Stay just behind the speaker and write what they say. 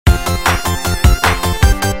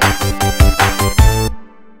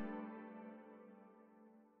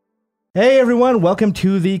Hey everyone, welcome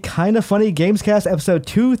to the Kinda Funny Gamescast episode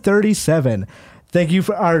 237. Thank you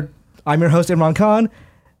for I'm your host Imran Khan,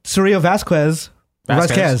 Surreal Vasquez,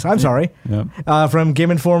 I'm sorry, from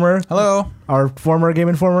Game Informer. Hello. Our former Game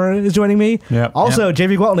Informer is joining me. Yep. Also,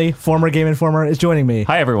 JV Gwaltney, former Game Informer, is joining me.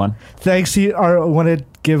 Hi everyone. Thanks. I want to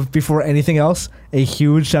give, before anything else, a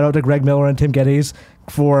huge shout out to Greg Miller and Tim Geddes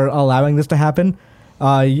for allowing this to happen.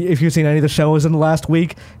 If you've seen any of the shows in the last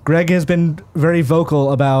week, Greg has been very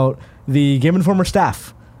vocal about the Game Informer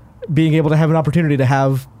staff being able to have an opportunity to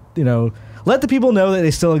have, let the people know that they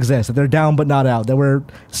still exist, that they're down but not out, that we're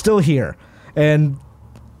still here. And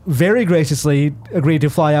very graciously agreed to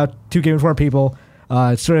fly out two Game Informer people,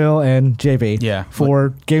 Surreal and JV,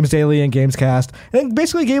 for Games Daily and Gamescast, and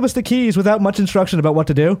basically gave us the keys without much instruction about what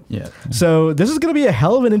to do. Yeah. So this is going to be a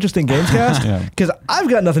hell of an interesting Gamescast, because I've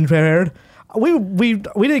got nothing prepared. We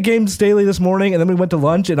did Games Daily this morning, and then we went to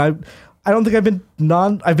lunch, and I don't think I've been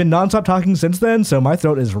nonstop talking since then, so my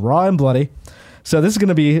throat is raw and bloody. So this is going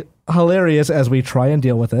to be hilarious as we try and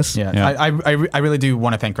deal with this. Yeah. I really do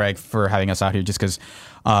want to thank Greg for having us out here, just because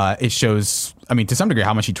it shows, to some degree,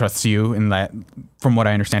 how much he trusts you. In that, from what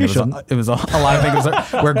I understand, it was a lot of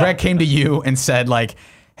things where Greg came to you and said, like,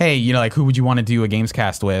 hey, who would you want to do a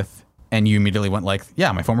Gamescast with? And you immediately went like,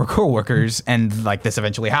 yeah, my former coworkers, and like this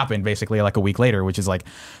eventually happened basically like a week later, which is like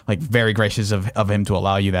very gracious of him to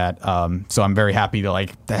allow you that. So I'm very happy to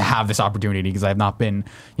have this opportunity, because I have not been,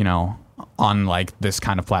 on like this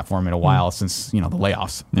kind of platform in a while since the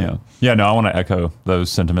layoffs. Yeah. No, I want to echo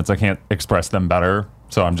those sentiments. I can't express them better,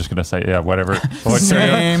 so I'm just gonna say whatever.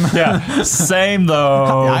 Same. Same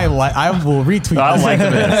though. I will retweet. I like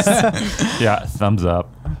this. Yeah, thumbs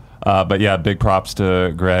up. But yeah, big props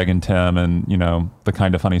to Greg and Tim and, the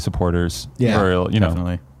Kinda Funny supporters. Yeah, for,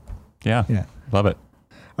 definitely. Yeah, love it.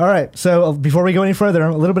 All right, so before we go any further,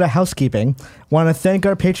 a little bit of housekeeping. Want to thank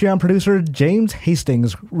our Patreon producer, James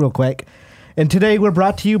Hastings, real quick. And today we're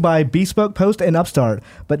brought to you by Bespoke Post and Upstart,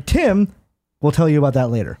 but Tim will tell you about that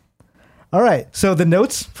later. All right, so the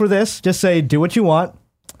notes for this just say, do what you want.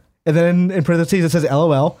 And then in parentheses, it says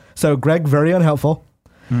LOL. So Greg, very unhelpful.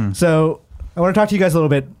 So I want to talk to you guys a little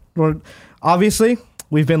bit. Obviously,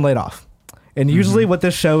 we've been laid off. And usually what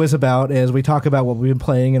this show is about is we talk about what we've been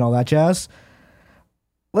playing and all that jazz.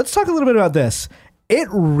 Let's talk a little bit about this. It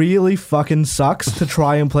really fucking sucks to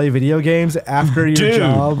try and play video games after your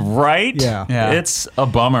job. Right? Yeah. It's a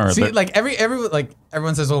bummer. See,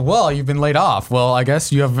 everyone says, well, you've been laid off. Well, I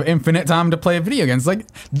guess you have infinite time to play video games. Like,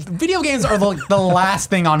 video games are the last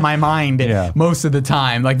thing on my mind most of the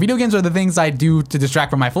time. Like, video games are the things I do to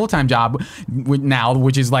distract from my full-time job now,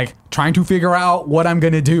 which is like trying to figure out what I'm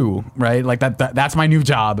gonna do. Right? Like that's my new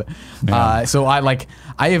job. Yeah. So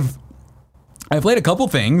I've played a couple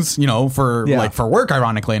things, for work,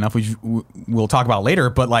 ironically enough, which we'll talk about later.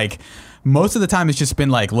 But like most of the time, it's just been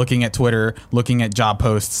like looking at Twitter, looking at job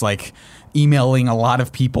posts, like emailing a lot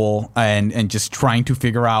of people, and just trying to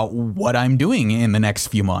figure out what I'm doing in the next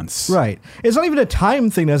few months. Right. It's not even a time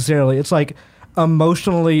thing necessarily. It's like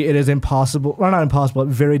emotionally, it is impossible. Well, not impossible,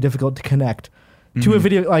 but very difficult to connect to a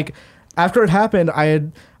video. Like after it happened,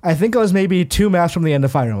 I think I was maybe 2 maps from the end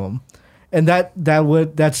of Fire Emblem, and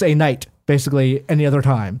that's a night. Basically any other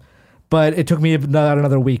time, but it took me about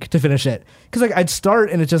another week to finish it, because I'd start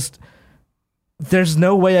and it just, there's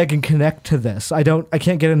no way I can connect to this. I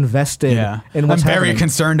can't get invested in what's happening. I'm very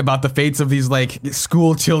concerned about the fates of these like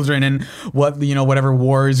school children and whatever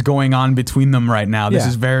war is going on between them right now. This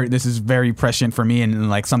is very prescient for me, and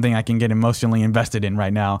like something I can get emotionally invested in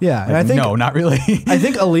right now. Yeah, and I think no, not really. I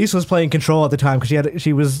think Elise was playing Control at the time, because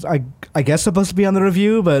she was I guess supposed to be on the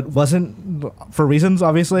review, but wasn't for reasons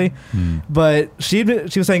obviously. But she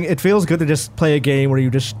was saying it feels good to just play a game where you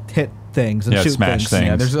just hit things and shoot smash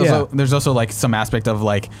things. Yeah, there's also like some aspect of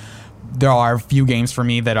like, there are a few games for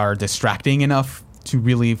me that are distracting enough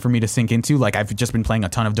for me to sink into. Like I've just been playing a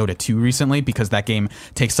ton of Dota 2 recently, because that game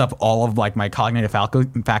takes up all of like my cognitive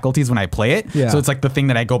faculties when I play it. So it's like the thing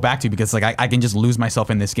that I go back to, because like I can just lose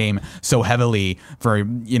myself in this game so heavily for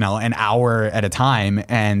an hour at a time,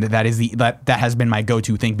 and that has been my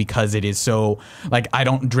go-to thing, because it is so like I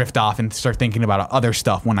don't drift off and start thinking about other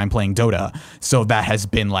stuff when I'm playing Dota. So that has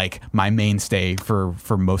been like my mainstay for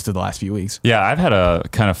most of the last few weeks. Yeah, I've had a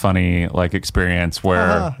kind of funny like experience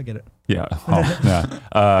where I get it. Yeah.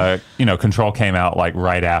 Control came out like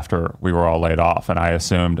right after we were all laid off, and I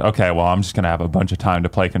assumed, okay, well, I'm just going to have a bunch of time to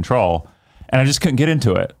play Control, and I just couldn't get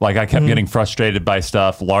into it. Like I kept getting frustrated by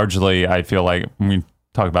stuff. Largely, I feel like we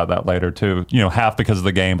talk about that later too. Half because of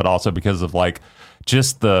the game, but also because of like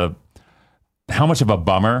just how much of a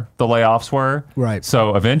bummer the layoffs were. Right.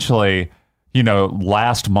 So eventually,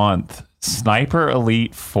 last month, Sniper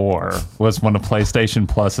Elite 4 was one of PlayStation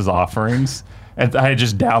Plus's offerings. And I had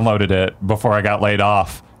just downloaded it before I got laid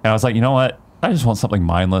off. And I was like, you know what? I just want something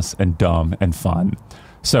mindless and dumb and fun.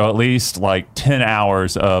 So at least like 10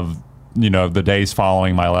 hours of, the days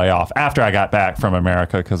following my layoff, after I got back from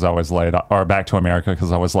America because I was laid off, or back to America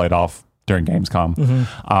because I was laid off during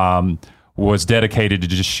Gamescom, was dedicated to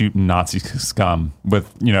just shooting Nazi scum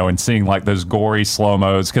with, and seeing like those gory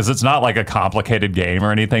slow-mos, because it's not like a complicated game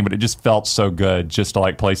or anything, but it just felt so good just to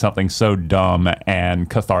like play something so dumb and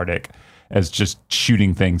cathartic as just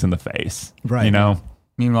shooting things in the face. Right.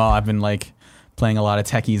 Meanwhile, I've been like playing a lot of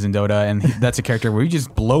techies in Dota, and that's a character where you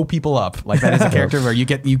just blow people up. Like that is a character where you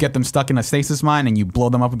get them stuck in a stasis mine and you blow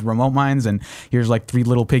them up with remote mines, and here's like 3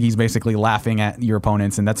 little piggies basically laughing at your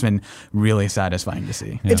opponents, and that's been really satisfying to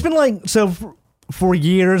see. It's been like, so for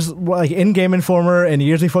years, like in Game Informer and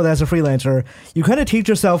years before that as a freelancer, you kind of teach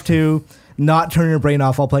yourself to not turn your brain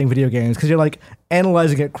off while playing video games, because you're like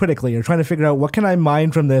analyzing it critically. You're trying to figure out, what can I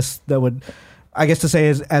mine from this that would, I guess to say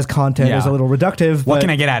as content is a little reductive. What can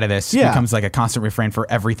I get out of this? Becomes like a constant refrain for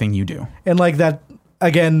everything you do. And like that,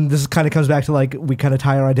 again, this kind of comes back to like, we kind of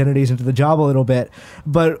tie our identities into the job a little bit.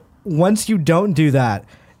 But once you don't do that,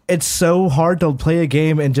 it's so hard to play a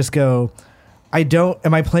game and just go,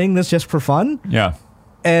 am I playing this just for fun? Yeah.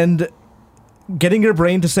 And getting your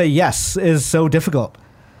brain to say yes is so difficult.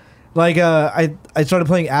 Like, I started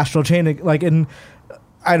playing Astral Chain, like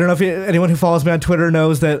I don't know if anyone who follows me on Twitter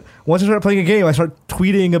knows that once I start playing a game, I start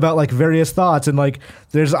tweeting about like various thoughts, and like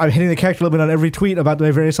I'm hitting the character limit on every tweet about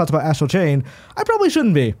my various thoughts about Astral Chain. I probably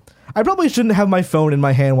shouldn't be. I probably shouldn't have my phone in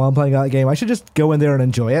my hand while I'm playing that game. I should just go in there and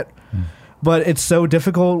enjoy it. But it's so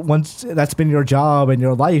difficult once that's been your job and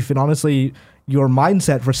your life, and honestly your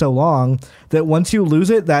mindset for so long, that once you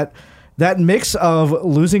lose it, that mix of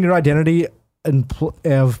losing your identity and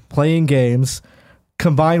of playing games,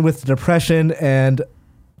 combined with depression and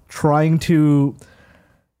trying to,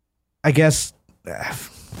 I guess,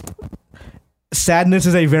 sadness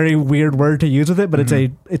is a very weird word to use with it, but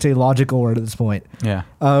it's a logical word at this point. Yeah.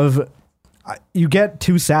 You get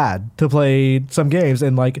too sad to play some games,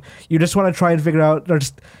 and like you just want to try and figure out, or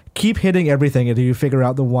just keep hitting everything until you figure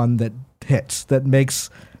out the one that hits, that makes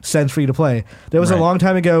sense for you to play. There was a long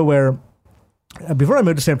time ago where, before I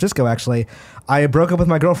moved to San Francisco, actually, I broke up with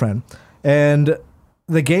my girlfriend, and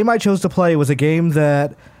the game I chose to play was a game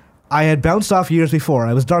that I had bounced off years before.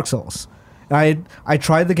 It was Dark Souls. I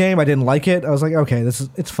tried the game. I didn't like it. I was like, okay,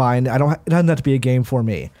 it's fine. It doesn't have to be a game for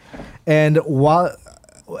me. And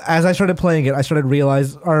as I started playing it, I started to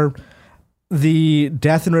realize the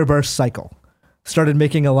death and rebirth cycle started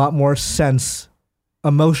making a lot more sense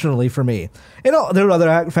emotionally for me. And there were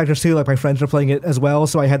other factors too, like my friends were playing it as well,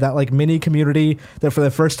 so I had that like mini community that for the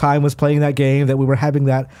first time was playing that game, that we were having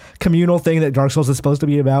that communal thing that Dark Souls is supposed to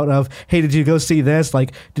be about, of, hey, did you go see this?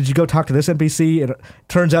 Like, did you go talk to this NPC? It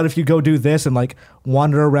turns out if you go do this and like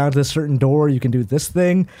wander around this certain door, you can do this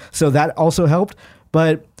thing. So that also helped,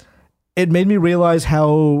 but it made me realize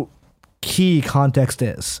how key context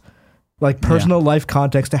is, like personal life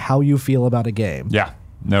context to how you feel about a game. Yeah,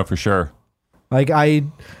 no, for sure. Like,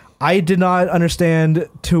 I did not understand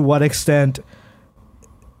to what extent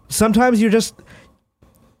sometimes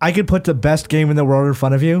I could put the best game in the world in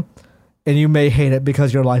front of you, and you may hate it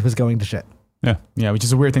because your life is going to shit. Yeah. Yeah, which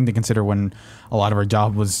is a weird thing to consider when a lot of our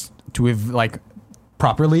job was to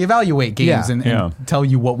properly evaluate games and tell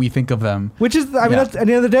you what we think of them. Which is, I mean, that's, at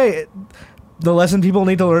the end of the day, the lesson people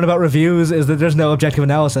need to learn about reviews is that there's no objective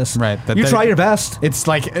analysis. Right. You try your best. It's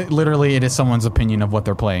like literally it is someone's opinion of what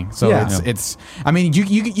they're playing. So it's I mean,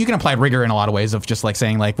 you can apply rigor in a lot of ways of just like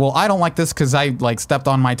saying like, well, I don't like this because I like stepped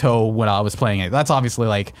on my toe when I was playing it. That's obviously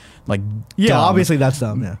like yeah, dumb. obviously that's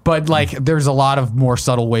dumb. Yeah. But like there's a lot of more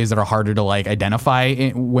subtle ways that are harder to like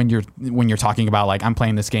identify when you're talking about like, I'm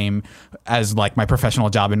playing this game as like my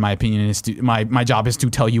professional job, in my opinion, is to my job is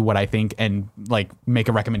to tell you what I think and like make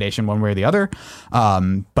a recommendation one way or the other.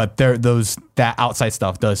 But that outside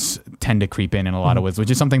stuff does tend to creep in a lot of ways,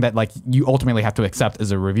 which is something that like you ultimately have to accept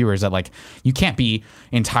as a reviewer, is that like you can't be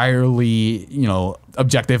entirely,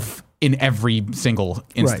 objective in every single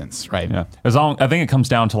instance, right? Yeah. I think it comes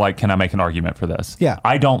down to like, can I make an argument for this? Yeah.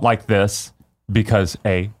 I don't like this because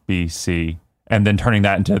A, B, C, and then turning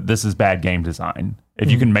that into this is bad game design.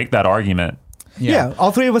 If you can make that argument. Yeah,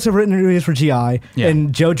 all three of us have written reviews for GI,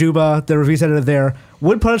 and Joe Juba, the reviews editor there,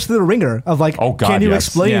 would put us through the ringer of like, can you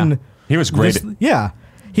explain? He was great.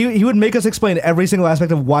 He would make us explain every single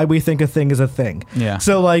aspect of why we think a thing is a thing. Yeah.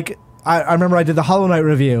 So like, I remember I did the Hollow Knight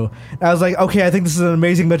review. And I was like, okay, I think this is an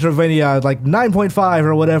amazing Metroidvania, like 9.5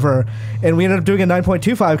 or whatever. And we ended up doing a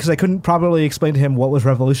 9.25 because I couldn't properly explain to him what was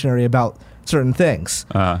revolutionary about certain things.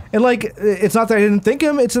 And like, it's not that I didn't think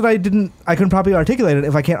him, it's that I couldn't properly articulate it.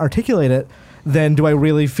 If I can't articulate it, then do I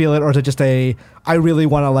really feel it, or is it just I really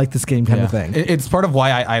want to like this game kind of thing? It's part of why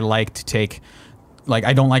I like to take, like,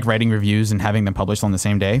 I don't like writing reviews and having them published on the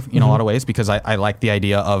same day in a lot of ways, because I like the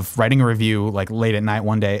idea of writing a review like late at night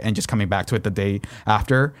one day and just coming back to it the day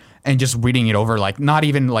after and just reading it over, like not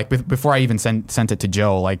even like before I even sent it to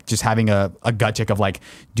Joe, like just having a gut check of like,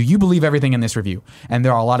 do you believe everything in this review? And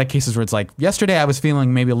there are a lot of cases where it's like, yesterday I was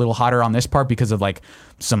feeling maybe a little hotter on this part because of like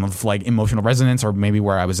some of like emotional resonance, or maybe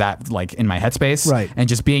where I was at like in my headspace. Right. And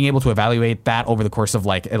just being able to evaluate that over the course of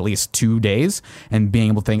like at least 2 days and being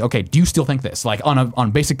able to think, okay, do you still think this? Like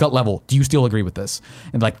on basic gut level, do you still agree with this?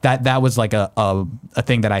 And like that was like a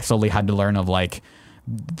thing that I slowly had to learn of, like,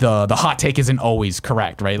 the hot take isn't always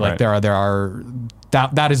correct, right? Like there are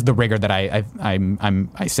that is the rigor that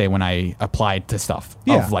I say when I applied to stuff.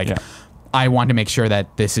 I want to make sure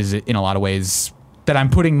that this is in a lot of ways that I'm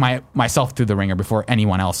putting myself through the ringer before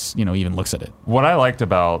anyone else, even looks at it. What I liked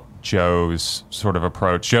about Joe's sort of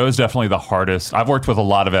approach, Joe's definitely the hardest. I've worked with a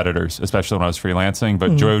lot of editors, especially when I was freelancing,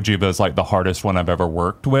 but Joe Juba is like the hardest one I've ever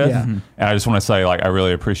worked with. Yeah. And I just want to say, like, I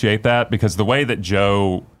really appreciate that, because the way that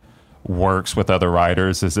Joe works with other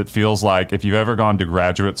writers is, it feels like if you've ever gone to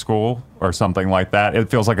graduate school or something like that, it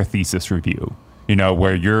feels like a thesis review,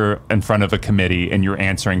 where you're in front of a committee and you're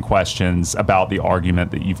answering questions about the argument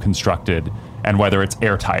that you've constructed and whether it's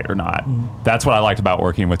airtight or not. That's what I liked about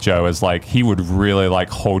working with Joe, is like he would really like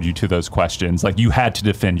hold you to those questions. Like you had to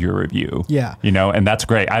defend your review. Yeah. And that's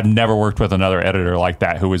great. I've never worked with another editor like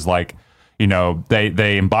that who was like,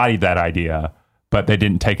 they embodied that idea, but they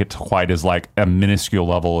didn't take it to quite as like a minuscule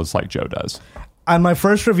level as like Joe does. On my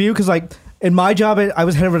first review, because like in my job, I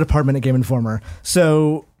was head of a department at Game Informer,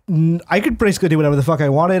 so I could basically do whatever the fuck I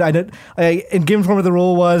wanted. In Game Informer, the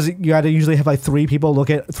rule was you had to usually have like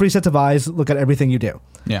three sets of eyes look at everything you do.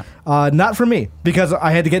 Yeah. Not for me, because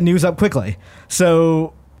I had to get news up quickly.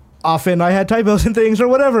 So often I had typos and things or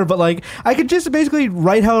whatever, but like I could just basically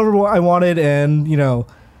write however I wanted, and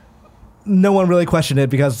no one really questioned it,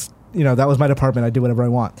 because that was my department. I do whatever I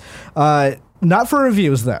want. Not for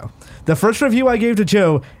reviews, though. The first review I gave to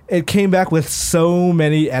Joe, it came back with so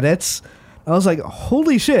many edits. I was like,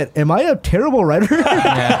 holy shit, am I a terrible writer?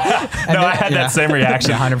 I had that same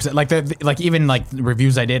reaction. 100%. Like even like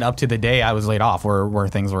reviews I did up to the day I was laid off were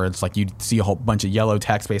things where it's like you'd see a whole bunch of yellow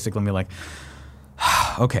text basically and be like,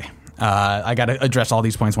 okay. I got to address all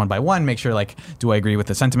these points one by one, make sure, like, do I agree with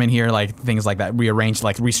the sentiment here? Like, things like that, rearrange,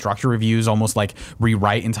 like, restructure reviews, almost like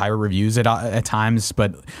rewrite entire reviews at times.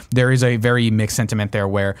 But there is a very mixed sentiment there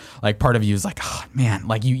where, like, part of you is like, oh, man,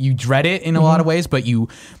 like, you dread it in a lot of ways, but you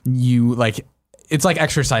like, it's like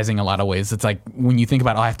exercising a lot of ways. It's like when you think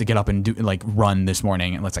about, I have to get up and do like run this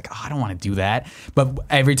morning, and it's like, I don't want to do that. But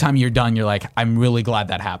every time you're done, you're like, I'm really glad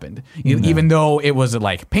that happened. Even though it was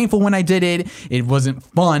like painful when I did it, it wasn't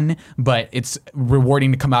fun, but it's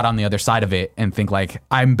rewarding to come out on the other side of it and think like,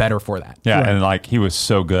 I'm better for that. Yeah. Right. And like, he was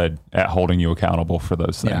so good at holding you accountable for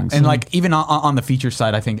those things. Yeah. And like, even on the feature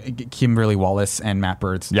side, I think Kimberly Wallace and Matt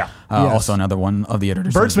Birds, also another one of the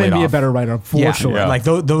editors. Birds made me a better writer for sure. Yeah. Like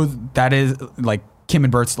those, that is like, Kim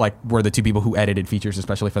and Bert's like were the two people who edited features,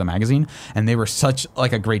 especially for the magazine, and they were such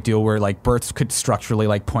like a great deal where like Bert's could structurally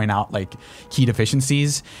like point out like key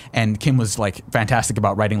deficiencies, and Kim was like fantastic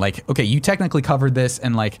about writing like, okay, you technically covered this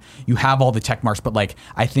and like you have all the check marks, but like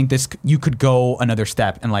I think this you could go another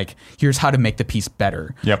step and like here's how to make the piece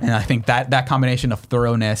better. Yep. And I think that combination of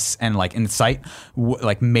thoroughness and like insight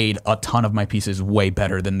like made a ton of my pieces way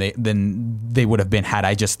better than they would have been had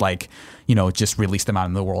I just like just released them out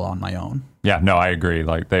in the world on my own. Yeah, no, I agree.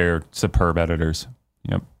 Like they're superb editors.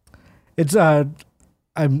 Yep. It's I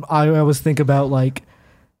always think about like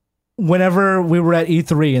whenever we were at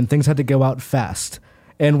E3 and things had to go out fast,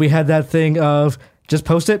 and we had that thing of just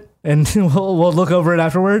post it and we'll look over it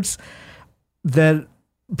afterwards. That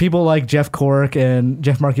people like Jeff Cork and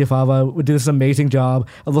Jeff Marchiafava would do this amazing job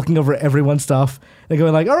of looking over everyone's stuff and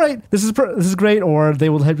going like, all right, this is great, or they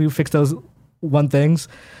will help you fix those one things.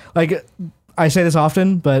 Like, I say this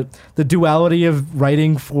often, but the duality of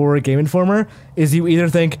writing for Game Informer is you either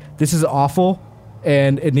think this is awful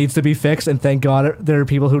and it needs to be fixed, and thank God there are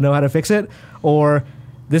people who know how to fix it, or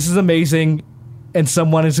this is amazing and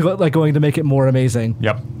someone is like going to make it more amazing.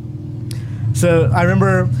 Yep. So I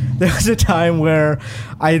remember there was a time where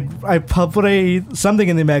I put something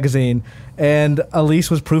in the magazine and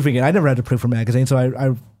Elise was proofing it. I never had to proof a magazine, so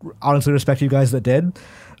I honestly respect you guys that did.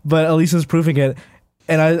 But Elise was proofing it,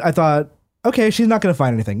 And I thought, okay, she's not going to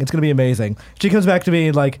find anything. It's going to be amazing. She comes back to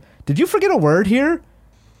me like, did you forget a word here?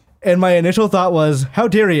 And my initial thought was, how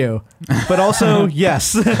dare you? But also,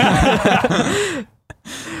 yes.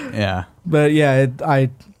 Yeah. But yeah,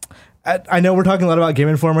 I know we're talking a lot about Game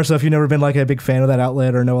Informer, so if you've never been like a big fan of that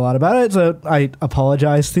outlet or know a lot about it, so I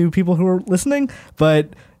apologize to people who are listening. But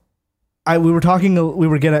we were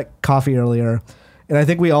getting at coffee earlier, and I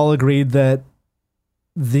think we all agreed that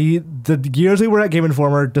the years we were at Game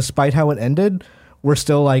Informer, despite how it ended, were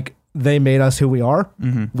still like, they made us who we are.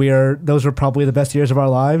 Mm-hmm. Those were probably the best years of our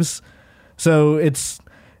lives. So it's,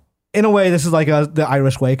 in a way, this is like the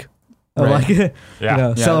Irish Wake. Right.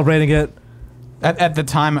 Like, celebrating it. At the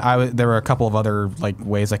time, there were a couple of other like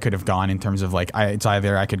ways I could have gone in terms of like it's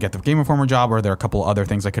either I could get the Game Informer job, or there are a couple other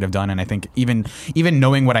things I could have done. And I think even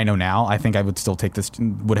knowing what I know now, I think I would still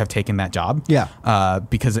would have taken that job. Yeah.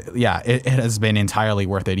 Because it has been entirely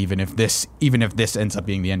worth it, even if this ends up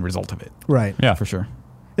being the end result of it. Right. Yeah, for sure.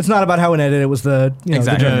 It's not about how it ended. It was the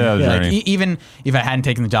exactly. The journey. Like, even if I hadn't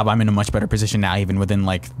taken the job, I'm in a much better position now, even within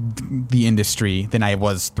like the industry, than I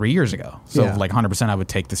was 3 years ago. So like 100%, I would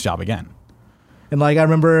take this job again. And like I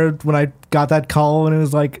remember when I got that call, and it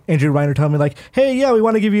was like Andrew Reiner telling me like, "Hey, yeah, we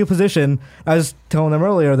want to give you a position." I was telling them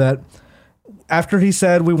earlier that after he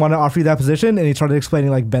said we want to offer you that position, and he started explaining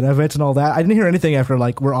like benefits and all that, I didn't hear anything after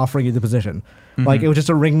like we're offering you the position. Mm-hmm. Like it was just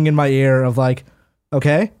a ringing in my ear of like,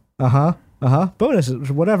 okay,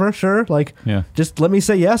 bonuses, whatever, sure. Like, just let me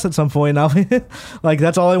say yes at some point. I'll like,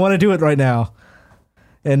 that's all I want to do it right now.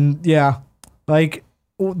 And yeah, like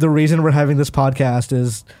the reason we're having this podcast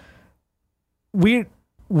is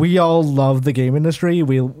we all love the game industry.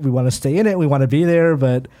 We want to stay in it. We want to be there,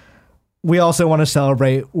 but we also want to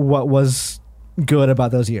celebrate what was good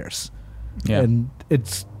about those years. Yeah. And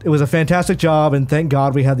it was a fantastic job, and thank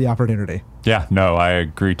God we had the opportunity. Yeah, no, I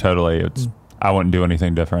agree totally. I wouldn't do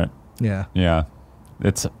anything different. Yeah. Yeah.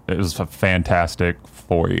 It was a fantastic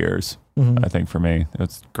 4 years, I think, for me.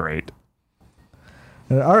 It's great.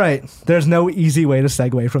 All right. There's no easy way to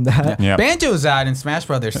segue from that. Yeah. Banjo's out in Smash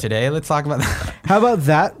Brothers today. Let's talk about that. How about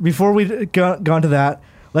that? Before we go on to that,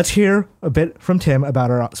 let's hear a bit from Tim about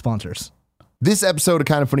our sponsors. This episode of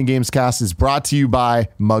Kind of Funny Gamescast is brought to you by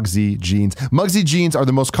Mugsy Jeans. Mugsy Jeans are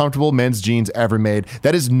the most comfortable men's jeans ever made.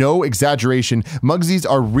 That is no exaggeration. Mugsies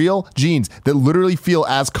are real jeans that literally feel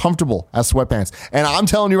as comfortable as sweatpants. And I'm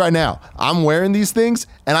telling you right now, I'm wearing these things,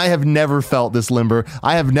 and I have never felt this limber.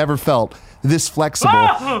 I have never felt this flexible.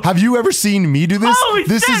 Oh! Have you ever seen me do this? Holy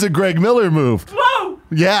this shit! Is a Greg Miller move. Whoa!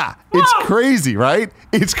 Yeah, it's crazy, right?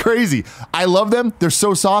 It's crazy. I love them. They're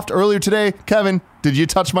so soft. Earlier today, Kevin, did you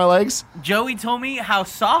touch my legs? Joey told me how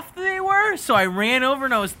soft they were, so I ran over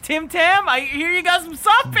and I was, Tim Tam, I hear you got some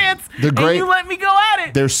soft pants. They're great. And you let me go at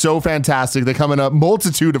it. They're so fantastic. They come in a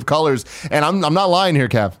multitude of colors. And I'm not lying here,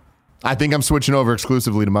 Kev. I think I'm switching over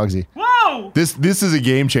exclusively to Mugsy. Whoa! This is a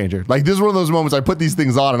game changer. Like, this is one of those moments I put these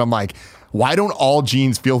things on and I'm like, why don't all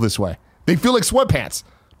jeans feel this way? They feel like sweatpants,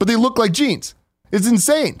 but they look like jeans. It's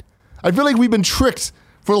insane. I feel like we've been tricked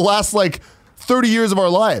for the last, 30 years of our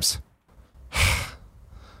lives.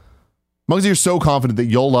 Mugsy are so confident that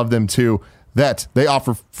you'll love them too, that they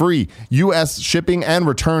offer free U.S. shipping and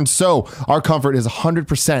returns, so our comfort is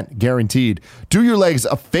 100% guaranteed. Do your legs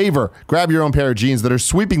a favor. Grab your own pair of jeans that are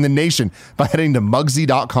sweeping the nation by heading to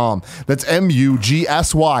Mugsy.com. That's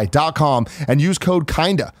MUGSY.com and use code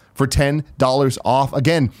KINDA for $10 off.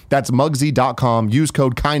 Again, that's Mugsy.com. Use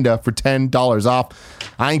code KINDA for $10 off.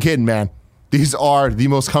 I ain't kidding, man. These are the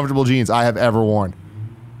most comfortable jeans I have ever worn.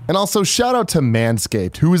 And also, shout out to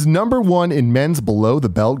Manscaped, who is #1 in men's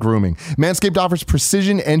below-the-belt grooming. Manscaped offers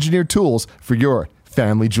precision-engineered tools for your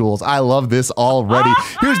family jewels. I love this already.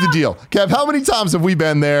 Here's the deal. Kev, how many times have we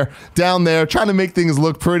been down there, trying to make things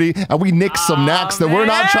look pretty, and we nick some knacks that we're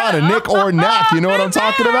not trying to nick or knack? You know what I'm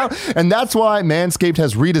talking about? And that's why Manscaped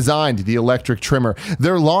has redesigned the electric trimmer.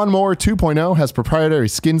 Their Lawnmower 2.0 has proprietary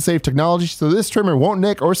skin-safe technology, so this trimmer won't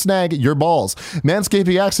nick or snag your balls.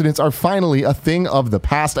 Manscaping accidents are finally a thing of the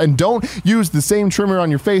past, and don't use the same trimmer on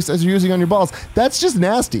your face as you're using on your balls. That's just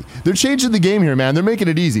nasty. They're changing the game here, man. They're making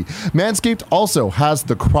it easy. Manscaped also has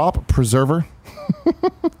the Crop Preserver,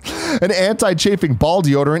 an anti-chafing ball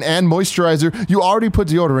deodorant and moisturizer. You already put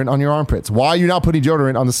deodorant on your armpits. Why are you not putting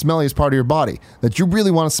deodorant on the smelliest part of your body that you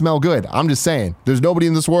really want to smell good? I'm just saying, there's nobody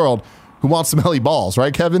in this world who wants smelly balls,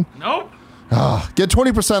 right, Kevin? Nope. Get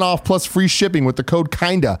 20% off plus free shipping with the code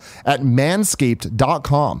KINDA at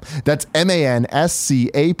manscaped.com. That's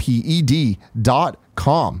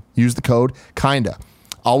manscaped.com. Use the code KINDA.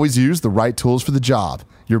 Always use the right tools for the job.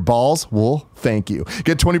 Your balls will thank you.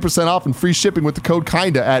 Get 20% off and free shipping with the code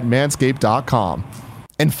KINDA at manscaped.com.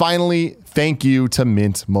 And finally, Thank you to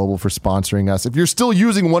Mint Mobile for sponsoring us. If you're still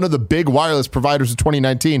using one of the big wireless providers of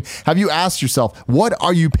 2019, have you asked yourself, what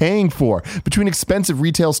are you paying for? Between expensive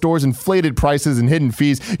retail stores, inflated prices, and hidden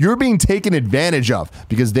fees, you're being taken advantage of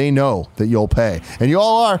because they know that you'll pay. And you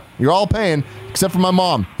all are. You're all paying, except for my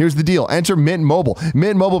mom. Here's the deal. Enter Mint Mobile.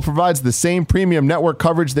 Mint Mobile provides the same premium network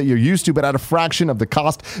coverage that you're used to, but at a fraction of the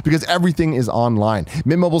cost because everything is online.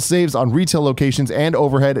 Mint Mobile saves on retail locations and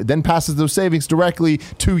overhead, then passes those savings directly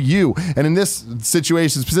to you. And in this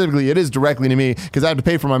situation specifically, it is directly to me because I have to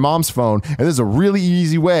pay for my mom's phone. And this is a really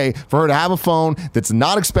easy way for her to have a phone that's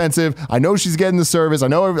not expensive. I know she's getting the service. I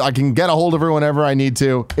know I can get a hold of her whenever I need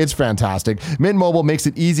to. It's fantastic. Mint Mobile makes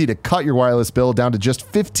it easy to cut your wireless bill down to just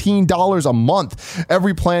 $15 a month.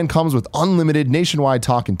 Every plan comes with unlimited nationwide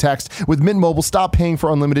talk and text. With Mint Mobile, stop paying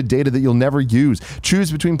for unlimited data that you'll never use.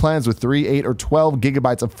 Choose between plans with 3, 8, or 12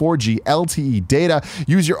 gigabytes of 4G LTE data.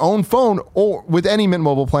 Use your own phone or with any Mint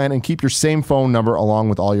Mobile plan and keep your same phone number along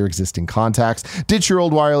with all your existing contacts. Ditch your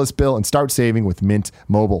old wireless bill and start saving with Mint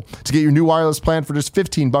Mobile. To get your new wireless plan for just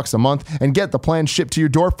 $15 a month and get the plan shipped to your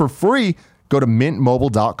door for free, go to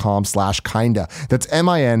mintmobile.com/kinda. That's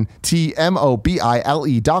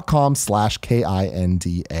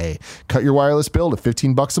mintmobile.com/kinda. Cut your wireless bill to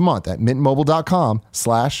 $15 a month at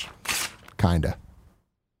mintmobile.com/kinda.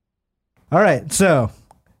 All right, so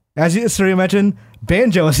as you mentioned,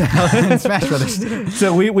 Banjo is out in Smash Brothers.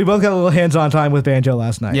 So we both got a little hands-on time with Banjo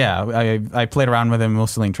last night. Yeah, I played around with him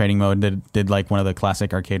mostly in training mode. Did like one of the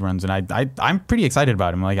classic arcade runs, and I'm pretty excited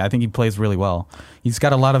about him. Like I think he plays really well. He's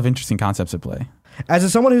got a lot of interesting concepts at play.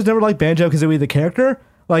 As someone who's never liked Banjo-Kazooie the character,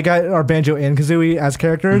 or Banjo and Kazooie as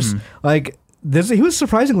characters, like he was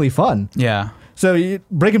surprisingly fun. Yeah. So you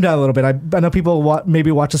break him down a little bit. I know people maybe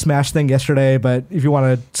watched the Smash thing yesterday, but if you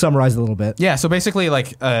want to summarize it a little bit. Yeah, so basically,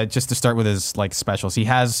 like, just to start with his like specials, he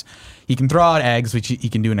can throw out eggs, which he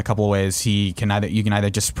can do in a couple of ways. You can either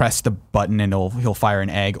just press the button and he'll fire an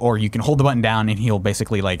egg, or you can hold the button down and he'll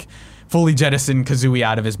basically like fully jettison Kazooie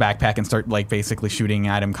out of his backpack and start like basically shooting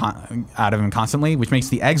at him out of him constantly, which makes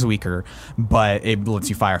the eggs weaker, but it lets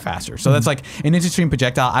you fire faster. So that's like an interesting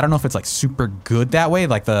projectile. I don't know if it's like super good that way,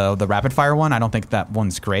 like the rapid fire one. I don't think that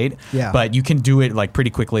one's great. Yeah. But you can do it like pretty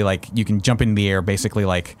quickly. Like you can jump in the air, basically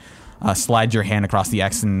like slide your hand across the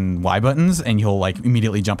X and Y buttons, and you'll like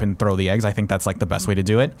immediately jump and throw the eggs. I think that's like the best way to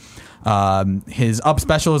do it. His up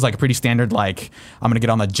special is like a pretty standard, like I'm gonna get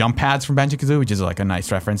on the jump pads from Banjo-Kazooie, which is like a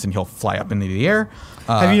nice reference, and he'll fly up into the air.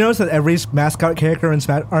 Have you noticed that every mascot character in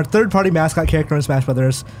Smash, or third-party mascot character in Smash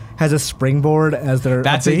Brothers, has a springboard as their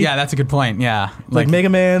that's upbeat? That's a good point. Yeah, like Mega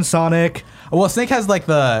Man, Sonic. Well, Snake has like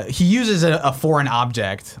he uses a foreign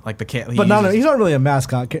object, like the kit. But he's not really a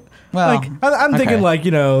mascot. Well, like, I'm thinking like,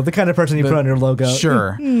 the kind of person you put on your logo.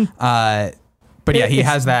 Sure. But yeah, he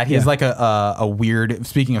has that. He has like a weird,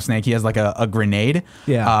 speaking of Snake, he has like a grenade.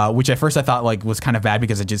 Yeah. Which at first I thought like was kind of bad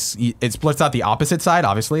because it splits out the opposite side,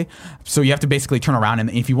 obviously. So you have to basically turn around, and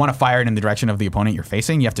if you want to fire it in the direction of the opponent you're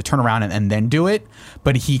facing, you have to turn around and then do it.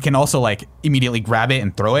 But he can also like immediately grab it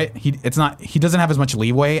and throw it. He doesn't have as much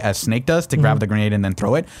leeway as Snake does to grab the grenade and then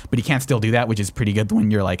throw it, but he can still do that, which is pretty good when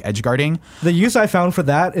you're like edge guarding. The use I found for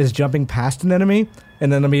that is jumping past an enemy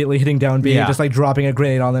and then immediately hitting down B and just like dropping a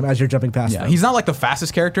grenade on them as you're jumping past them. He's not like the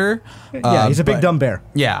fastest character. He's a big dumb bear.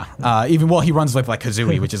 Yeah. He runs like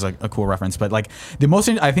Kazooie, which is a cool reference. But like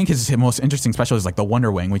I think his most interesting special is like the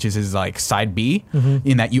Wonder Wing, which is his like side B,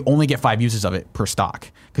 in that you only get 5 uses of it per stock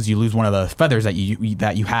because you lose one of the feathers that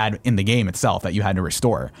you had in the game itself that you had to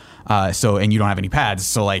restore. And you don't have any pads.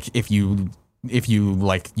 So like if you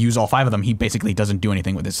like use all 5 of them, he basically doesn't do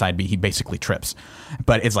anything with his side B. He basically trips,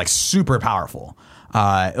 but it's like super powerful.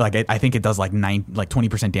 I think it does like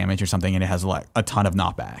 20% damage or something, and it has like a ton of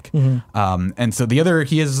knockback. And so the other,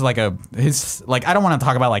 he is like I don't want to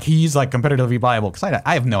talk about like he's like competitively viable because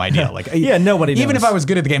I have no idea. Like nobody knows. Even if I was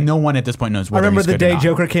good at the game, no one at this point knows. I remember the day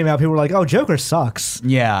Joker came out, people were like, "Oh, Joker sucks."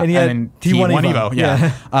 Yeah, and yet he won Evo.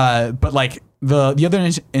 Yeah. But like the other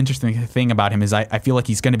interesting thing about him is I feel like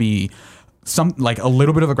he's going to be a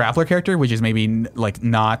little bit of a grappler character, which is maybe like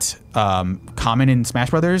not common in Smash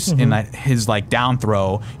Brothers, in that his like down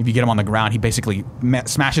throw, if you get him on the ground, he basically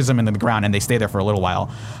smashes them into the ground and they stay there for a little while.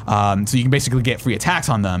 So you can basically get free attacks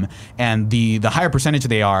on them, and the higher percentage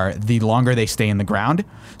they are, the longer they stay in the ground.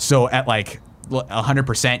 So at like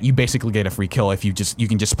 100%, you basically get a free kill if you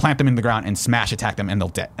can just plant them in the ground and smash attack them and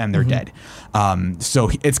they're dead. So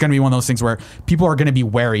it's going to be one of those things where people are going to be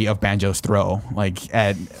wary of Banjo's throw. Like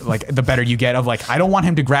the better you get of like, I don't want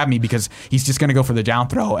him to grab me because he's just going to go for the down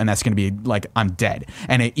throw and that's going to be like, I'm dead.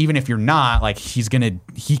 And even if you're not, like he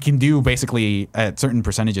can do basically at certain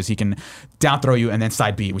percentages, he can down throw you and then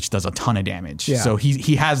side B, which does a ton of damage. Yeah. So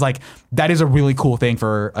he has like, that is a really cool thing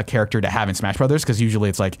for a character to have in Smash Brothers, because usually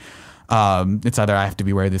it's like, it's either I have to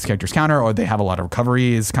be wary of this character's counter, or they have a lot of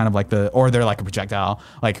recovery is kind of like or they're like a projectile.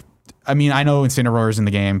 Like, I mean, I know Incineroar's in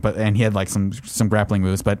the game, and he had like some grappling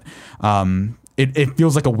moves, but it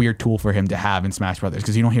feels like a weird tool for him to have in Smash Brothers,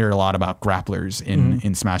 because you don't hear a lot about grapplers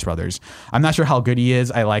in Smash Brothers. I'm not sure how good he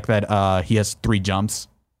is. I like that he has 3 jumps,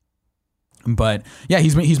 but yeah,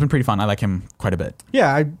 he's been pretty fun. I like him quite a bit.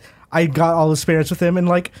 Yeah, I got all the spirits with him, and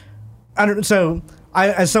like,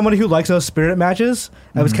 as someone who likes those spirit matches,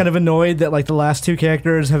 I was kind of annoyed that like the last 2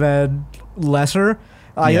 characters have had lesser.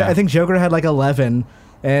 I think Joker had like 11,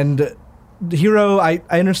 and Hero, I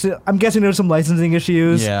understand. I'm guessing there's some licensing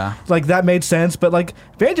issues. Yeah, like that made sense, but like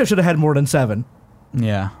Banjo should have had more than 7.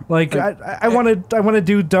 Yeah, like I want to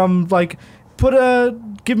do dumb like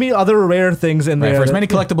give me other rare things in there. For as many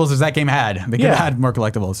collectibles as that game had, they could have had more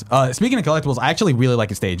collectibles. Speaking of collectibles, I actually really like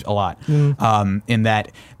the stage a lot. In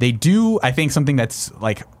that they do, I think, something that's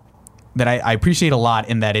like that I appreciate a lot,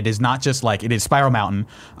 in that it is not just like it is Spiral Mountain,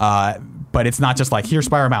 but it's not just like here's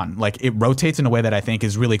Spiral Mountain. Like it rotates in a way that I think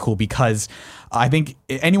is really cool, because I think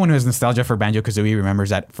anyone who has nostalgia for Banjo-Kazooie remembers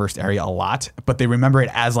that first area a lot, but they remember it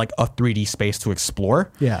as like a 3D space to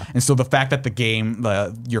explore. Yeah. And so the fact that the game,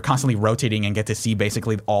 you're constantly rotating and get to see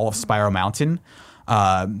basically all of Spiral Mountain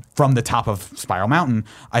from the top of Spiral Mountain,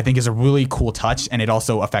 I think is a really cool touch, and it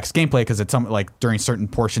also affects gameplay, because it's like during certain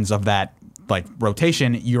portions of that like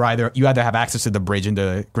rotation, you either have access to the bridge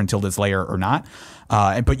into Gruntilda's lair or not,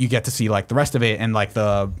 but you get to see like the rest of it, and like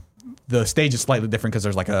the stage is slightly different because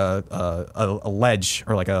there's like a ledge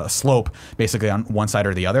or like a slope basically on one side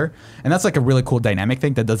or the other, and that's like a really cool dynamic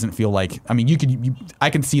thing that doesn't feel like, I mean, I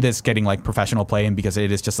can see this getting like professional play in, because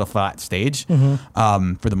it is just a flat stage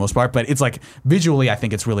for the most part, but it's like visually I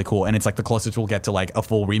think it's really cool, and it's like the closest we'll get to like a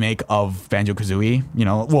full remake of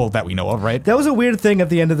Banjo-Kazooie, that we know of, right? That was a weird thing at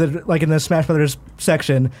the end of in the Smash Brothers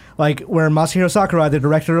section, like where Masahiro Sakurai, the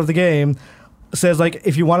director of the game, says like,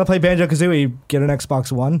 if you want to play Banjo-Kazooie, get an Xbox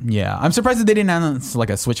One. Yeah, I'm surprised that they didn't announce like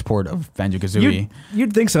a Switch port of Banjo-Kazooie.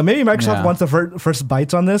 You'd think so. Maybe Microsoft wants the first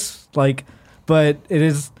bites on this, like, but it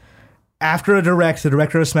is after a direct, the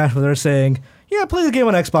director of Smash Brothers saying, yeah, play the game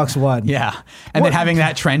on Xbox One. Yeah, and then having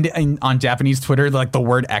that trend on Japanese Twitter, like the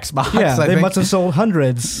word Xbox. Yeah, they must have sold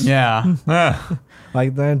hundreds. Yeah.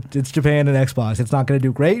 Like, then it's Japan and Xbox. It's not going to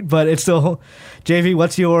do great, but it's still. JV,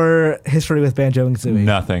 what's your history with Banjo and Kazooie?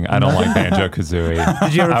 Nothing. I don't like Banjo-Kazooie.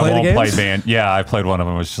 Did you ever play the games? Yeah, I played one of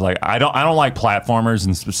them. It was just like, I don't like platformers,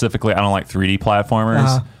 and specifically I don't like 3D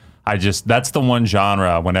platformers. That's the one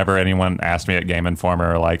genre, whenever anyone asked me at Game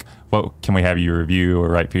Informer, like, what can we have you review or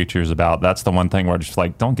write features about? That's the one thing where I'm just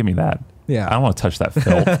like, don't give me that. Yeah. I don't want to touch that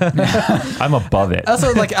filth. I'm above it.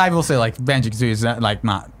 Also, like, I will say, like, Banjo-Kazooie is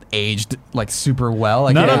not aged like super well.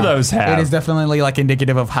 Like, none of those have. It is definitely like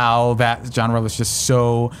indicative of how that genre was just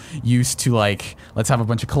so used to, like, let's have a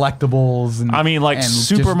bunch of collectibles. And I mean, like,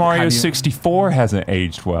 Super Mario 64 hasn't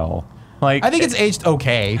aged well. Like, I think it's aged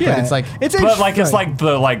okay, but it's like it's like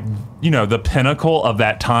the pinnacle of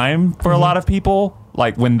that time for a lot of people.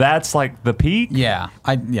 Like when that's like the peak. Yeah.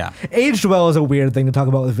 Aged well is a weird thing to talk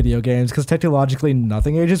about with video games, because technologically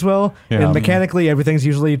nothing ages well, and mechanically everything's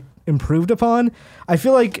usually improved upon. I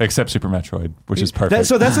feel like except Super Metroid, which is perfect.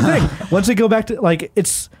 So that's the thing. Once we go back to like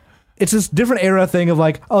it's this different era thing of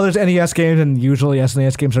like, oh, there's NES games and usually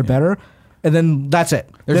SNES games are better. And then that's it.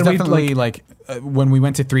 There's definitely when we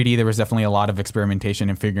went to 3D, there was definitely a lot of experimentation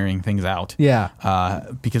and figuring things out. Yeah.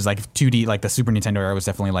 Because like 2D, like the Super Nintendo era was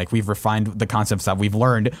definitely like, we've refined the concepts that we've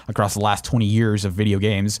learned across the last 20 years of video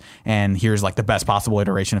games, and here's like the best possible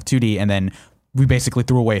iteration of 2D. And then we basically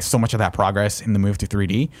threw away so much of that progress in the move to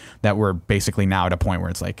 3D that we're basically now at a point where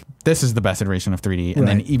it's like, this is the best iteration of 3D. And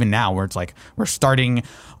then even now where it's like, we're starting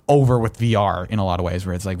over with VR in a lot of ways,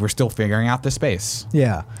 where it's like, we're still figuring out the space.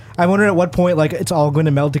 Yeah. I wonder at what point, like, it's all going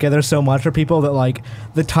to meld together so much for people that, like,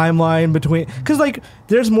 the timeline between, because, like,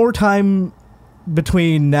 there's more time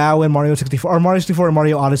between now and Mario 64, or Mario 64 and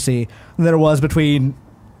Mario Odyssey than there was between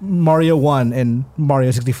Mario 1 and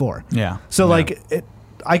Mario 64. Yeah. So, like,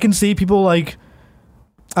 I can see people, like,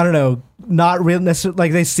 not really necessarily,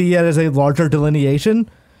 like, they see it as a larger delineation,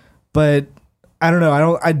 but I don't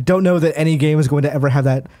know. I don't know that any game is going to ever have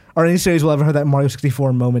that, or any series will ever have that Mario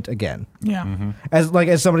 64 moment again. Yeah. As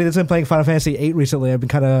somebody that's been playing Final Fantasy VIII recently, I've been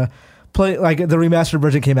kind of like the remastered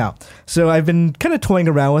version came out, so I've been kind of toying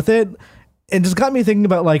around with it, and just got me thinking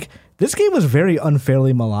about like this game was very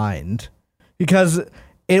unfairly maligned because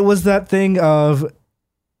it was that thing of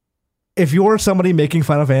if you're somebody making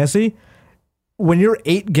Final Fantasy, when you're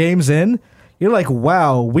 8 games in, you're like,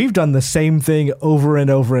 wow, we've done the same thing over and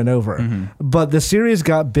over and over. But the series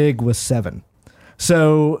got big with 7.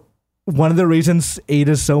 So one of the reasons 8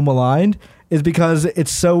 is so maligned is because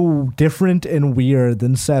it's so different and weird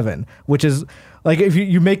than 7, which is like if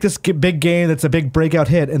you make this big game that's a big breakout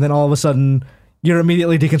hit, and then all of a sudden you're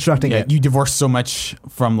immediately deconstructing it. You divorce so much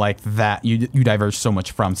from like that. You diverge so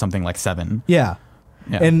much from something like 7. Yeah.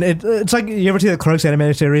 And it's like, you ever see the Clerks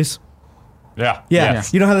animated series? Yeah.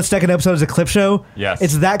 You know how the second episode is a clip show? Yes.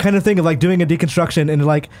 It's that kind of thing of like doing a deconstruction, and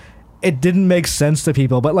like it didn't make sense to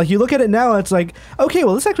people. But like you look at it now, it's like, okay,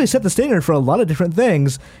 well, this actually set the standard for a lot of different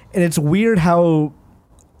things. And it's weird how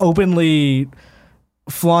openly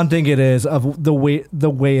flaunting it is of the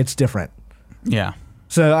way it's different. Yeah.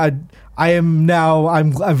 So I'm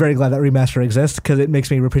very glad that remaster exists because it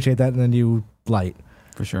makes me appreciate that in a new light.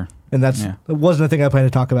 For sure. And it wasn't a thing I planned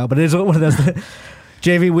to talk about, but it is one of those.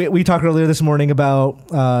 JV, we talked earlier this morning about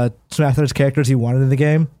Smash Brothers characters you wanted in the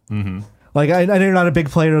game. Mm-hmm. Like, I know you're not a big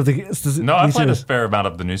player of the. No, I've played a fair amount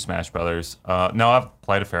of the new Smash Brothers. No, I've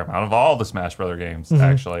played a fair amount of all the Smash Brother games,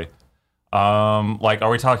 actually. Like, are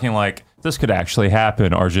we talking like this could actually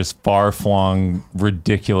happen, or just far-flung,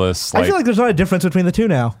 ridiculous? I feel like there's not a difference between the two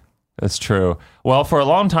now. That's true. Well, for a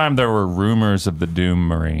long time, there were rumors of the Doom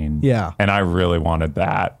Marine. Yeah. And I really wanted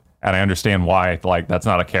that. And I understand why, like, that's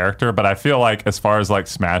not a character, but I feel like as far as like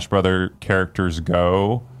Smash Brother characters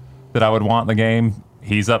go that I would want in the game,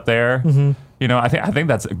 he's up there. You know, I think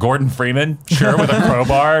that's Gordon Freeman, sure, with a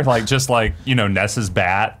crowbar, like just like, you know, Ness's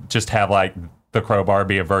bat, just have like the crowbar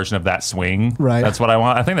be a version of that swing. Right. That's what I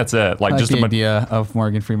want. I think that's it. Like just the idea of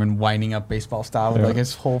Morgan Freeman winding up baseball style with like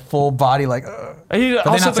his whole full body, like, but they're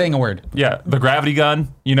not saying a word. Yeah, the gravity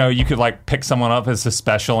gun. You know, you could like pick someone up as his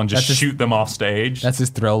special and just shoot them off stage. That's his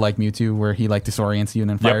thrill, like Mewtwo, where he like disorients you and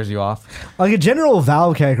then fires you off. Like a general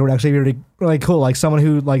Valve character would actually be really cool. Like someone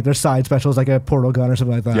who like their side special is like a portal gun or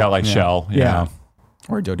something like that. Yeah, like Shell. Yeah.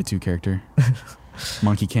 Or a Dota 2 character.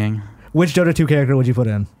 Monkey King. Which Dota 2 character would you put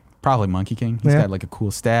in? Probably Monkey King. He's got like a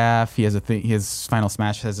cool staff. He has his final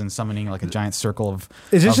smash has him summoning like a giant circle of.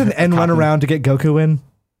 Is this an end run around to get Goku in?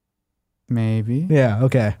 Maybe. Yeah.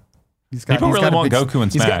 Okay. People really want Goku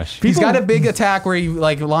in Smash. He's got a big attack where he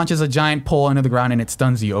like launches a giant pole into the ground and it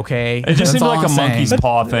stuns you. Okay. It just seems like a monkey's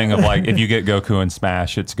paw thing of like if you get Goku in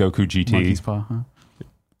Smash, it's Goku GT. Monkey's paw, huh?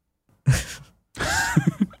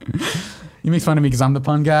 You make fun of me because I'm the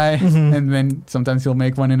pun guy, and then sometimes he'll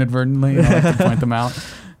make one inadvertently, and I like to point them out.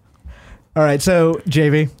 All right, so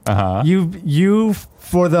JV, you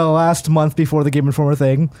for the last month before the Game Informer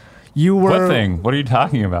thing, you were what thing? What are you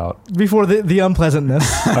talking about? Before the unpleasantness,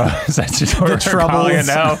 is that just what the we're troubles? it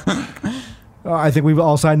now? I think we've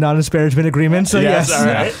all signed non-disparagement agreements. So yes.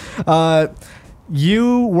 All right.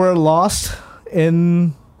 You were lost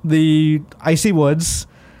in the icy woods.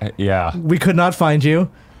 Yeah, we could not find you.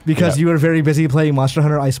 Because you were very busy playing Monster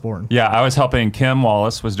Hunter Iceborne. Yeah, I was helping Kim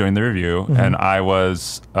Wallace was doing the review, and I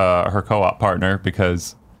was her co-op partner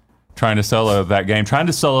because trying to solo that game, trying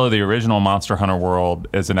to solo the original Monster Hunter world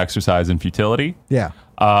is an exercise in futility. Yeah.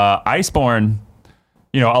 Iceborne,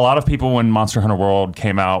 you know, a lot of people when Monster Hunter World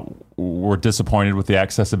came out were disappointed with the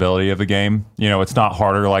accessibility of the game. You know, it's not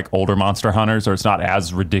harder like older Monster Hunters, or it's not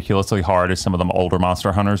as ridiculously hard as some of them older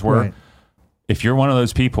Monster Hunters were. Right. If you're one of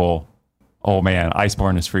those people, oh man,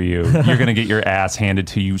 Iceborne is for you. You're going to get your ass handed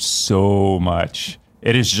to you so much.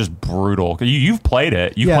 It is just brutal. You've played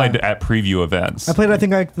it. You played it at preview events. I played, I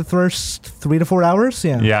think, like the first 3 to 4 hours.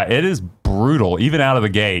 Yeah. Yeah, it is brutal, even out of the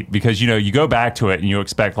gate, because, you know, you go back to it and you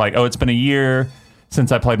expect like, oh, it's been a year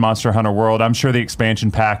since I played Monster Hunter World. I'm sure the expansion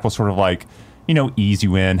pack will sort of like, you know, ease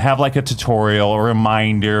you in, have like a tutorial or a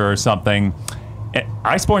reminder or something.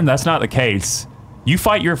 Iceborne, that's not the case. You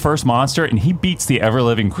fight your first monster and he beats the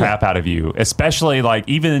ever-living crap out of you, especially like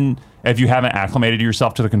even if you haven't acclimated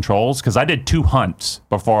yourself to the controls, because I did 2 hunts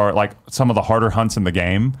before, like some of the harder hunts in the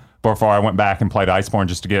game, before I went back and played Iceborne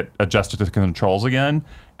just to get adjusted to the controls again,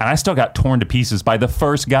 and I still got torn to pieces by the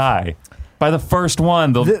first guy. By the first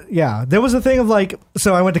one. There was a thing of like,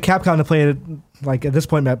 so I went to Capcom to play it like at this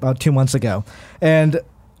point about 2 months ago, and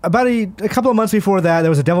about a couple of months before that, there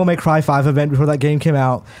was a Devil May Cry 5 event before that game came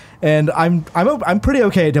out, and I'm pretty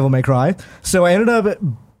okay at Devil May Cry. So I ended up,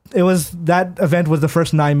 that event was the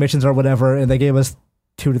first 9 missions or whatever, and they gave us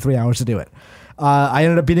 2 to 3 hours to do it. I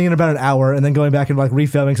ended up beating it in about an hour and then going back and like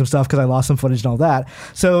refilming some stuff because I lost some footage and all that.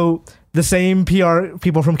 So the same PR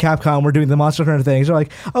people from Capcom were doing the Monster Hunter things. They're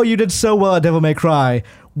like, oh, you did so well at Devil May Cry.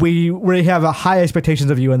 We really have high expectations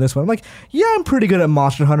of you in this one. I'm like, yeah, I'm pretty good at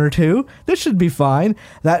Monster Hunter 2. This should be fine.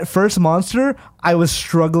 That first monster, I was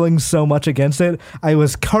struggling so much against it. I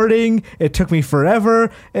was carting. It took me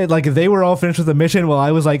forever. They were all finished with the mission while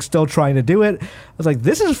I was like still trying to do it. I was like,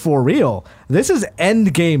 this is for real. This is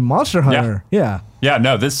end game Monster Hunter. Yeah. Yeah,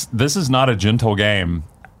 no, this is not a gentle game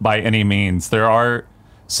by any means. There are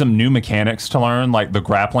some new mechanics to learn, like the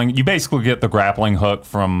grappling. You basically get the grappling hook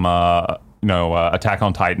from Attack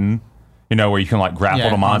on Titan, where you can like grapple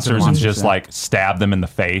to monsters and just like stab them in the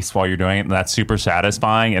face while you're doing it, and that's super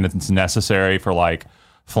satisfying, and it's necessary for like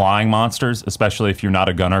flying monsters, especially if you're not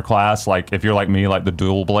a gunner class. Like if you're like me, like the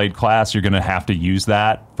dual blade class, you're gonna have to use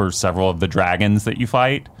that for several of the dragons that you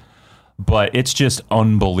fight. But it's just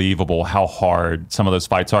unbelievable how hard some of those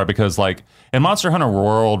fights are, because like in Monster Hunter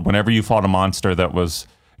World, whenever you fought a monster that was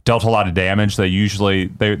dealt a lot of damage, they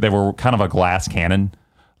were kind of a glass cannon.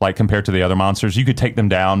 Like compared to the other monsters, you could take them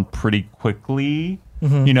down pretty quickly.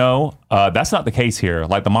 That's not the case here.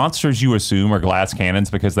 Like the monsters you assume are glass cannons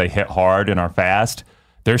because they hit hard and are fast,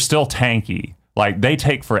 they're still tanky. Like they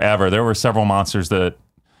take forever. There were several monsters that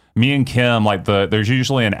me and Kim, there's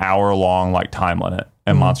usually an hour long like time limit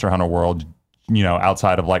in Monster Hunter World,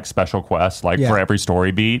 outside of like special quests, for every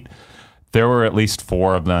story beat. There were at least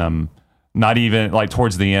 4 of them, not even like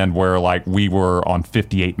towards the end, where like we were on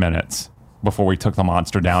 58 minutes before we took the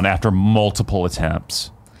monster down after multiple attempts.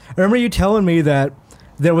 I remember you telling me that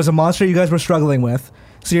there was a monster you guys were struggling with.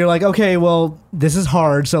 So you're like, okay, well, this is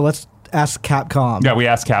hard, so let's ask Capcom. Yeah, we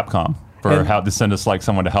asked Capcom for how to send us like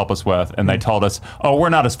someone to help us with, and they told us, oh, we're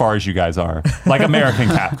not as far as you guys are. Like American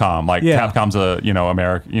Capcom. Like Capcom's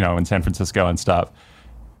in San Francisco and stuff.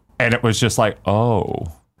 And it was just like, oh,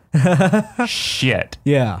 shit.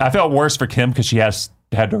 Yeah. I felt worse for Kim because she had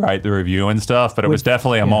to write the review and stuff, but it was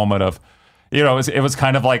definitely a moment of, it was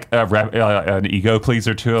kind of like an ego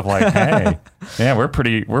pleaser too, of like, hey, yeah, we're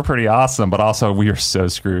pretty awesome, but also we are so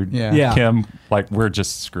screwed. Yeah. Kim, we're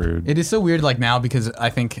just screwed. It is so weird now because I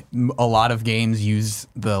think a lot of games use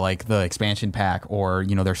the expansion pack or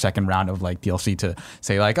their second round of DLC to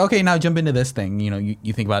say okay, now jump into this thing.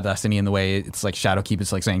 You think about Destiny in the way it's like Shadowkeep.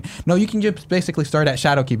 It's like saying, no, you can just basically start at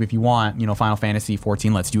Shadowkeep if you want. Final Fantasy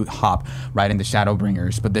 14 lets you hop right into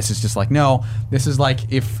Shadowbringers, but this is just no, this is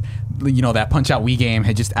if that Punch-Out Wii game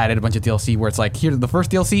had just added a bunch of DLC where it's here's the first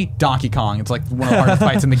DLC, Donkey Kong. It's one of the hardest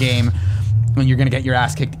fights in the game, and you're gonna get your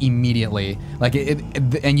ass kicked immediately.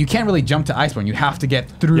 And you can't really jump to Iceborne. You have to get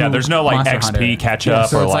through. Yeah, there's no Monster XP Hunter. catch up.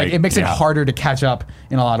 So or it makes it harder to catch up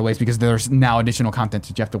in a lot of ways because there's now additional content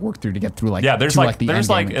that you have to work through to get through. There's the there's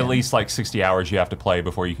end game at least 60 hours you have to play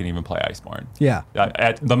before you can even play Iceborne. Yeah.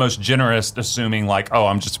 At the most generous, assuming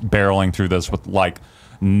I'm just barreling through this with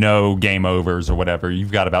no game overs or whatever,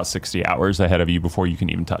 you've got about 60 hours ahead of you before you can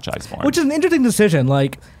even touch Iceborne. Which is an interesting decision,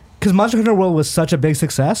 because Monster Hunter World was such a big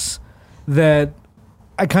success that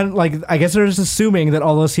I kind of I guess they're just assuming that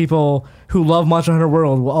all those people who love Monster Hunter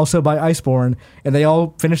World will also buy Iceborne, and they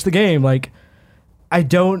all finish the game. I'm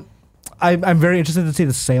very interested to see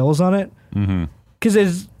the sales on it,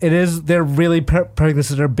 because they're really prepping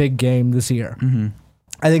this as their big game this year. Mm-hmm.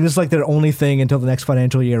 I think this is their only thing until the next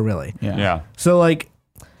financial year, really. Yeah. So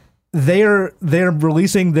they're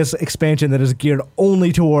releasing this expansion that is geared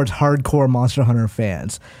only towards hardcore Monster Hunter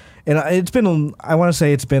fans, and I want to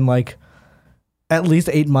say it's been at least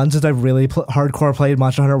 8 months since I've really hardcore played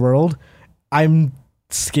Monster Hunter World. I'm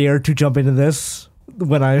scared to jump into this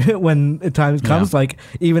when the time comes.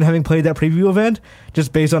 Even having played that preview event,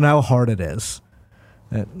 just based on how hard it is.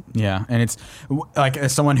 Yeah, and it's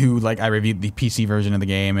as someone who I reviewed the PC version of the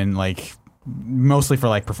game and mostly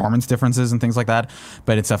for performance differences and things like that,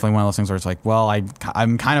 but it's definitely one of those things where it's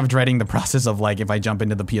I'm kind of dreading the process of if I jump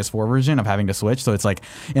into the PS4 version of having to switch. So it's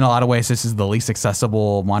in a lot of ways this is the least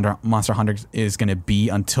accessible Monster Hunter is going to be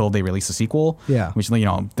until they release a sequel. Yeah, which they're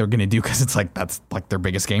going to do because it's that's their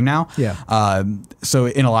biggest game now. Yeah. So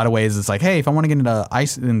in a lot of ways it's hey, if I want to get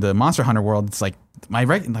into Monster Hunter World, it's my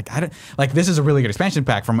right I don't this is a really good expansion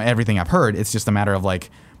pack from everything I've heard. It's just a matter of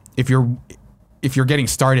if you're getting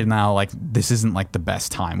started now, this isn't the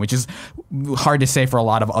best time, which is hard to say for a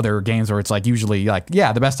lot of other games where it's usually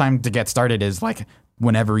the best time to get started is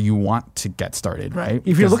whenever you want to get started, right?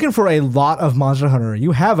 If you're looking for a lot of Monster Hunter,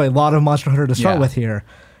 you have a lot of Monster Hunter to start with here.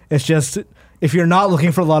 It's just if you're not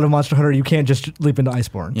looking for a lot of Monster Hunter, you can't just leap into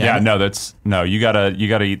Iceborne. Yeah, no, you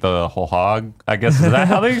gotta eat the whole hog. I guess is that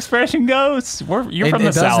how the expression goes? You're from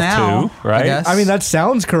the South now, too, right? I guess. I mean, that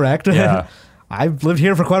sounds correct. Yeah. I've lived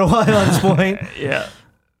here for quite a while at this point. Yeah.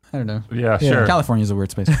 I don't know. Yeah, sure. California's a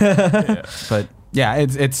weird space. But yeah,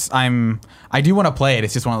 I do want to play it.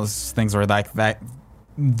 It's just one of those things where like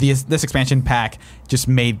this expansion pack just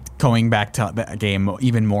made going back to the game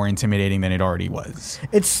even more intimidating than it already was.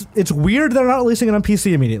 It's weird they're not releasing it on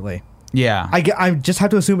PC immediately. Yeah. I just have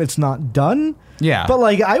to assume it's not done. Yeah. But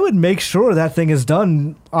like I would make sure that thing is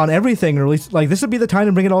done on everything, or at least like this would be the time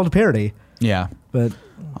to bring it all to parity. Yeah. But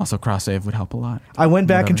also cross save would help a lot. I went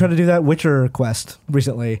back and tried to do that Witcher quest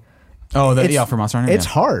recently. Oh, for Monster Hunter? It's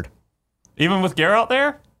hard. Even with Geralt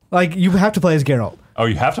there? Like you have to play as Geralt. Oh,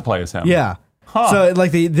 you have to play as him? Yeah. Huh. So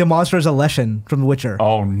like the monster is a Leshen from The Witcher.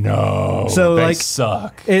 Oh no. So they like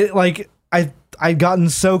suck. It like I'd gotten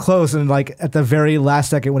so close, and like at the very last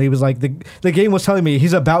second when he was like the game was telling me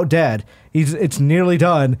he's about dead. It's nearly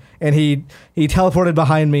done, and he teleported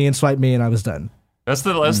behind me and swiped me, and I was done. That's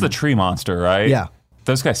the tree monster, right? Yeah.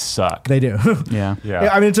 Those guys suck. They do. Yeah. Yeah.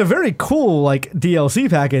 I mean, it's a very cool like DLC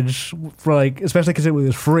package for like, especially because it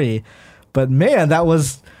was free. But man, that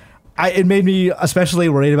was, it made me especially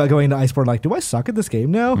worried about going to Iceborne. Like, do I suck at this game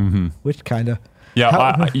now? Mm-hmm. Which kind of.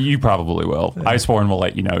 Yeah, you probably will. Yeah. Iceborne will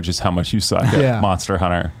let you know just how much you suck at Monster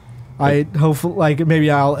Hunter. I hope like maybe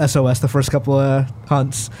I'll SOS the first couple of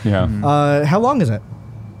hunts. Yeah. How long is it?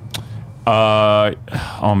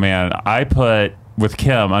 Oh man, I put with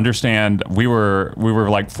Kim. Understand, we were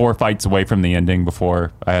like 4 fights away from the ending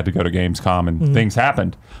before I had to go to Gamescom and things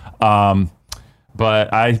happened.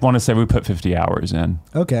 But I want to say we put 50 hours in.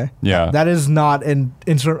 Okay. Yeah. That is not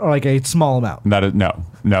like a small amount. That is no.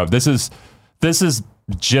 This is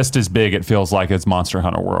just as big. It feels like as Monster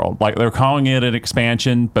Hunter World. Like they're calling it an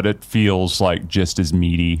expansion, but it feels like just as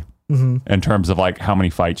meaty in terms of like how many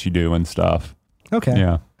fights you do and stuff. Okay.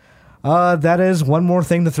 Yeah. That is one more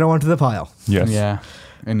thing to throw onto the pile. Yes. Yeah.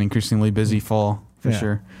 An increasingly busy fall for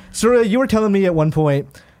sure. So you were telling me at one point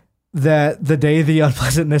that the day the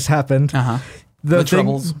unpleasantness happened, the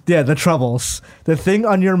troubles. Yeah, the troubles. The thing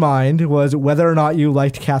on your mind was whether or not you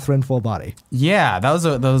liked Catherine full body. Yeah, that was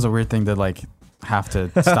a weird thing to like have to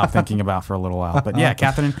stop thinking about for a little while. But yeah,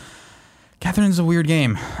 Catherine's a weird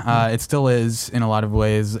game. It still is in a lot of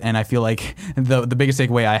ways, and I feel like the biggest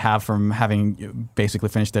takeaway I have from having basically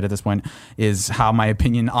finished it at this point is how my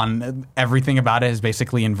opinion on everything about it is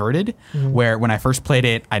basically inverted. Where when I first played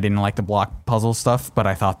it, I didn't like the block puzzle stuff, but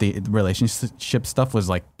I thought the relationship stuff was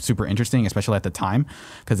like super interesting, especially at the time,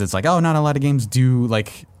 because it's like, oh, not a lot of games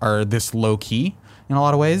are this low key in a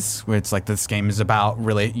lot of ways, where it's like this game is about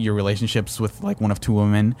your relationships with like one of two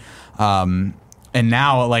women. And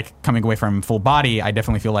now, like, coming away from full body, I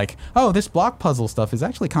definitely feel like, oh, this block puzzle stuff is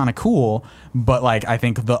actually kind of cool. But, like, I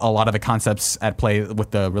think a lot of the concepts at play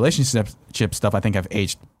with the relationship stuff, I think, have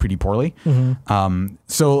aged pretty poorly.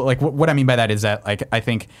 So, like, what I mean by that is that, like, I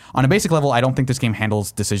think on a basic level, I don't think this game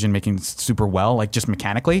handles decision-making super well, like, just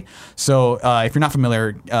mechanically. So, if you're not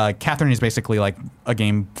familiar, Catherine is basically, like, a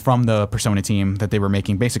game from the Persona team that they were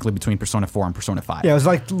making basically between Persona 4 and Persona 5. Yeah, it was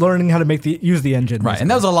like learning how to use the engine. Right,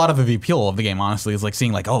 and that was a lot of the appeal of the game, honestly. Is like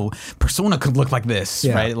seeing like, oh, Persona could look like this,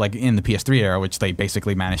 right? Like in the PS3 era, which they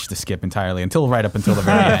basically managed to skip entirely right up until the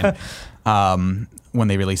very end, when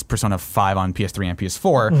they released Persona 5 on PS3 and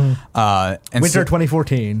PS4. And Winter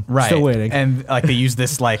 2014. Right. Still waiting. And like they use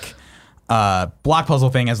this like block puzzle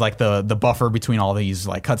thing as like the buffer between all these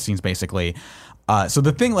like cutscenes, basically. So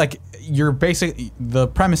the thing, like,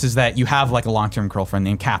 the premise is that you have like a long-term girlfriend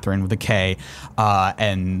named Catherine with a K,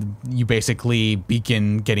 and you basically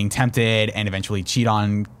begin getting tempted and eventually cheat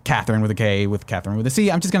on Catherine with a K with Catherine with a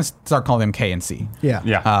C. I'm just gonna start calling them K and C. Yeah.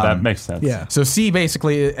 Yeah, that makes sense. Yeah. So C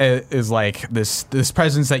basically is like this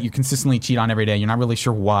presence that you consistently cheat on every day. You're not really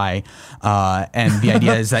sure why, and the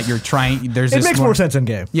idea is that you're trying. It makes more sense in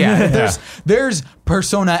game. Yeah, there's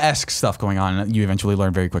Persona-esque stuff going on. You eventually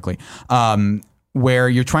learn very quickly. Where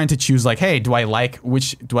you're trying to choose like, hey, do I like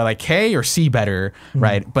K or C better,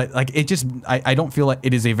 right? But like it just, I don't feel like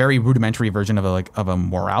it is a very rudimentary version of a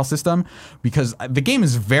morale system, because the game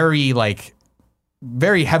is very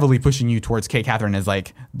heavily pushing you towards Catherine as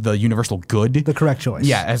like the universal good, The correct choice.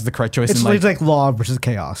 yeah, as the correct choice. It's and, like law versus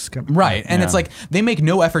chaos. right, and Yeah. it's like they make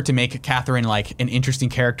no effort to make Catherine like an interesting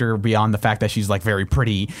character beyond the fact that she's like very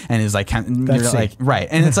pretty and is like, right,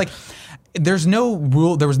 and it's like. There was no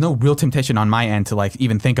real temptation on my end to like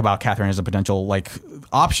even think about Catherine as a potential like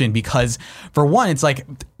option, because for one, it's like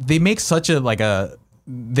they make such a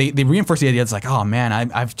they reinforce the idea. It's like, oh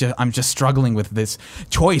man, I'm just struggling with this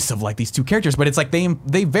choice of like these two characters, but it's like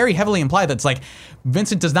they very heavily imply that it's like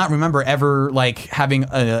Vincent does not remember ever like having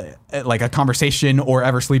a conversation or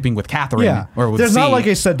ever sleeping with Catherine. Yeah. Or with There's C. not like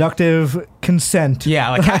a seductive consent. Yeah,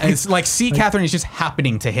 like it's like Catherine is just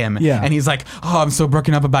happening to him, Yeah. and he's like, "Oh, I'm so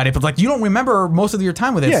broken up about it," but like you don't remember most of your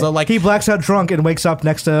time with it, Yeah, so like he blacks out drunk and wakes up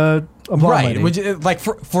next to a blonde right, lady. which like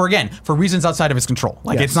for reasons outside of his control.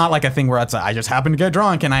 Like Yes. it's not like a thing where it's I just happened to get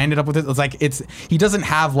drunk and I ended up with it. It's like he doesn't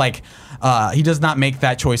have like he does not make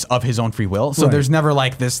that choice of his own free will. So Right. there's never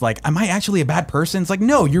like this like, am I actually a bad person? It's like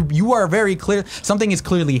no, you are very clear. Something is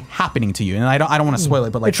clearly happening to you, and I don't want to spoil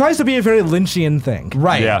it, but like it tries to be a very Lynchian thing.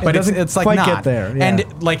 right, Yeah. but It it's doesn't like quite not. get there, yeah.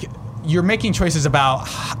 And like you're making choices about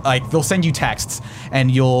like they'll send you texts and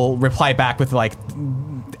you'll reply back with like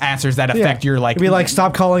answers that affect your like It'd be like,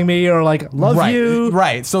 stop calling me, or like, love right, you.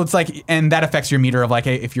 right. So it's like, and that affects your meter of like,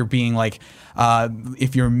 hey, if you're being like,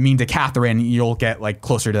 if you're mean to Catherine, you'll get like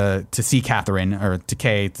closer to C Catherine or to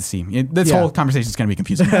K to C. This Yeah. whole conversation is going to be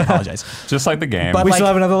confusing. I apologize. Just like the game. But We like, still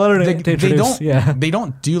have another letter to they introduce. don't. Yeah. They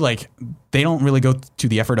don't do like. They don't really go to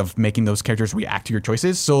the effort of making those characters react to your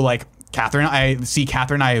choices. So like Catherine,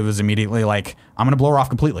 I was immediately like, I'm gonna blow her off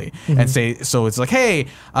completely and say. So it's like, hey,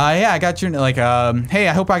 yeah, I got your like, hey,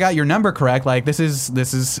 I hope I got your number correct. Like this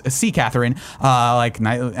is C Catherine. Like and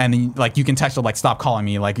then, like you can text her like, stop calling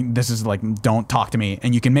me. Like this is like, don't talk to me.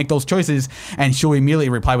 And you can make those choices, and she'll immediately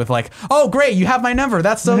reply with like, oh great, you have my number.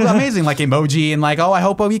 That's so amazing. Like emoji and like, oh, I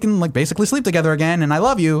hope we can like basically sleep together again, and I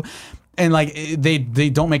love you. And like they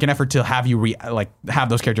don't make an effort to have you have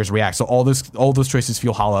those characters react. So all those choices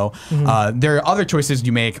feel hollow. There are other choices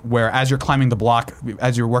you make where as you're climbing the block,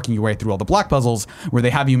 as you're working your way through all the block puzzles, where they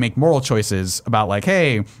have you make moral choices about like,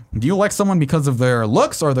 hey, do you like someone because of their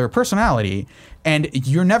looks or their personality? And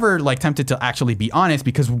you're never like tempted to actually be honest,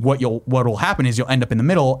 because what will happen is you'll end up in the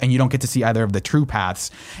middle and you don't get to see either of the true paths.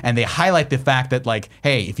 And they highlight the fact that like,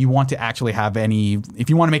 hey, if you want to actually if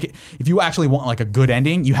you actually want like a good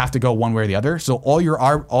ending, you have to go one way or the other. So all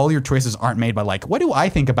your choices aren't made by like, what do I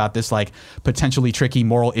think about this like potentially tricky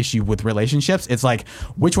moral issue with relationships? It's like,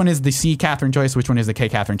 which one is the C Catherine choice? Which one is the K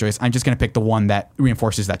Catherine choice? I'm just going to pick the one that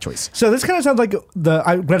reinforces that choice. So this kind of sounds like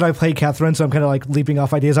I played Catherine, so I'm kind of like leaping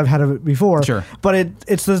off ideas I've had of it before. Sure. But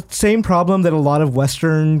it's the same problem that a lot of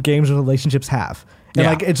Western games and relationships have. And Yeah.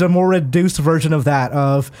 like it's a more reduced version of that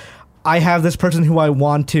of I have this person who I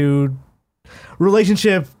want to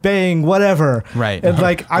relationship bang whatever. Right. And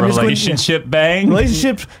like I'm just Relationship bang. going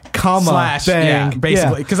relationship comma / bang. yeah,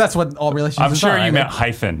 basically, because that's what all relationships I'm sure are. you meant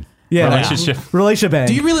hyphen. Yeah. Relationship. Relationship bang.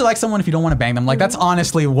 Do you really like someone if you don't want to bang them? Like that's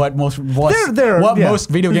honestly what most They're- yeah. most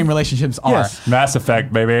video game relationships are. Yes. Mass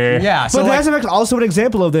Effect, baby. Yeah. So But like, Mass Effect is also an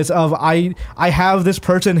example of this. Of I have this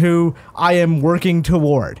person who I am working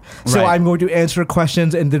toward, so Right. I'm going to answer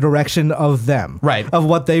questions in the direction of them, Right. of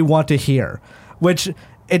what they want to hear. Which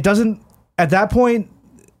it doesn't. At that point,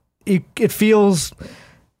 it feels.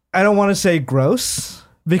 I don't want to say gross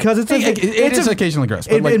because it is occasionally gross.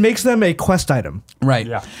 But It makes them a quest item. right.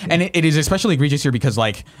 Yeah. And it is especially egregious here because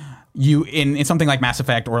like. You in something like Mass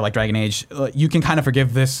Effect or like Dragon Age, you can kind of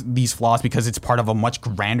forgive these flaws because it's part of a much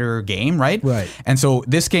grander game, right? Right. And so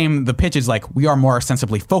this game, the pitch is like we are more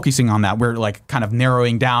sensibly focusing on that. We're like kind of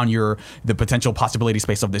narrowing down the potential possibility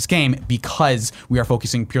space of this game because we are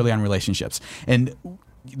focusing purely on relationships. And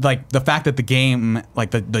like the fact that the game,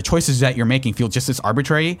 like the choices that you're making feel just as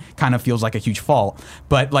arbitrary kind of feels like a huge fault.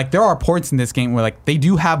 But like there are points in this game where like they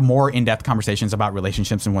do have more in-depth conversations about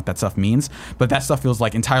relationships and what that stuff means, but that stuff feels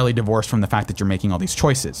like entirely divorced from the fact that you're making all these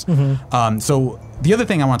choices. So the other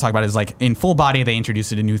thing I want to talk about is like in Full Body they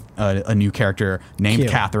introduced a new character named Q.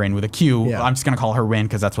 Catherine with a Q. Yeah. I'm just gonna call her Rin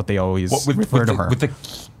because that's what they always refer to her. With the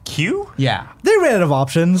Q? Yeah. They ran out of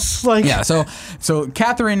options. Like Yeah, so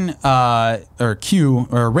Catherine or Q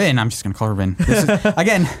or Rin, I'm just gonna call her Rin.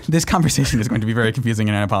 Again, this conversation is going to be very confusing,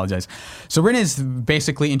 and I apologize. So Rin is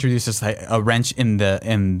basically introduces a wrench in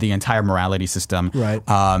the entire morality system, Right.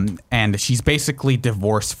 And she's basically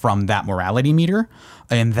divorced from that morality meter,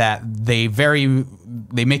 in that they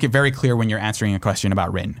make it very clear when you're answering a question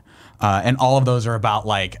about Rin. And all of those are about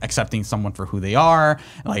like accepting someone for who they are.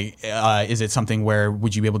 Like, is it something where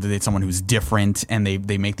would you be able to date someone who's different? And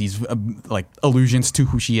they make these like allusions to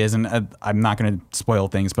who she is. And I'm not going to spoil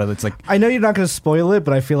things, but it's like, I know you're not going to spoil it,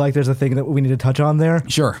 but I feel like there's a thing that we need to touch on there.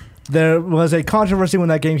 sure. There was a controversy when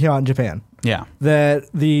that game came out in Japan. Yeah. That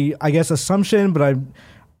I guess assumption,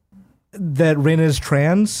 that Rin is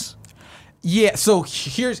trans. Yeah, so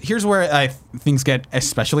here's where things get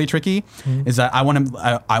especially tricky. Is that I want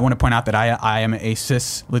to point out that I am a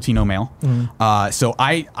cis Latino male. So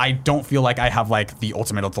I don't feel like I have like the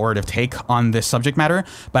ultimate authoritative take on this subject matter,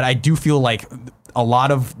 but I do feel like a lot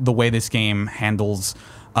of the way this game handles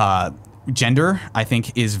gender, I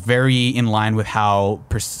think, is very in line with how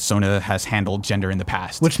Persona has handled gender in the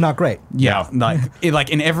past. Which not great. Yeah, like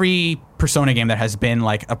in every Persona game that has been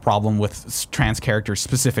like a problem with trans characters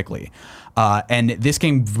specifically, and this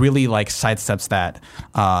game really like sidesteps that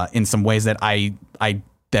in some ways that I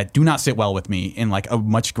that do not sit well with me in like a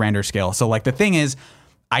much grander scale. So like the thing is,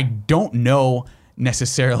 I don't know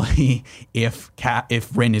necessarily if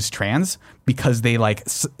Rin is trans because they like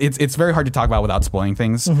it's very hard to talk about without spoiling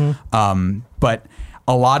things. But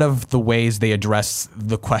a lot of the ways they address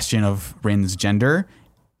the question of Rin's gender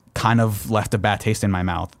kind of left a bad taste in my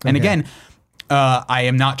mouth. And again, I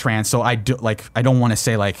am not trans, so I don't want to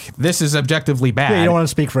say like this is objectively bad. Yeah, you don't want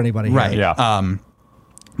to speak for anybody, right? Here. Yeah.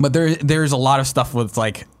 But there's a lot of stuff with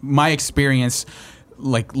like my experience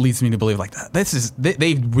like leads me to believe like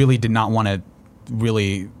they really did not want to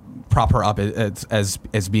really prop her up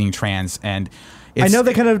as being trans, and I know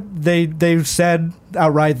they've said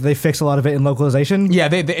outright that they fix a lot of it in localization.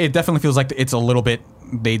 Yeah, it definitely feels like it's a little bit.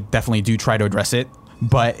 They definitely do try to address it,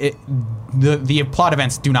 but the plot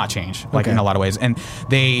events do not change like in a lot of ways, and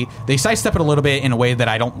they sidestep it a little bit in a way that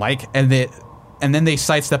I don't like, and then they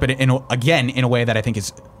sidestep it in a way that I think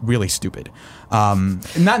is really stupid.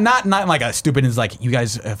 Not like a stupid is like you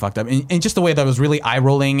guys fucked up, in just a way that was really eye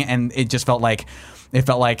rolling, and it just felt like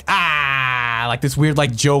like this weird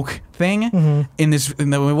like joke thing in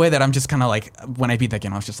the way that I'm just kind of like when I beat that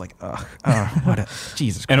game I was just like what a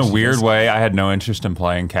Jesus Christ. In a weird way, I had no interest in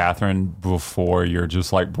playing Catherine before your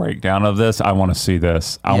just like breakdown of this. I want to see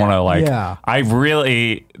this. I want to like. Yeah. I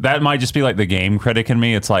really that might just be like the game critic in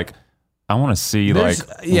me. It's like. I want to see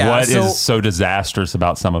what is so disastrous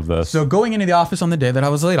about some of this. So going into the office on the day that I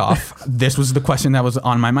was laid off, this was the question that was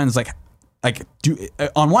on my mind. It's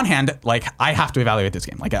on one hand, like I have to evaluate this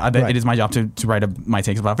game. Like it is my job to write my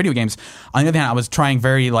takes about video games. On the other hand, I was trying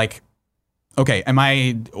very like, okay,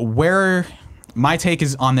 where my take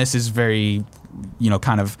is on this is very,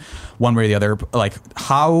 kind of one way or the other. Like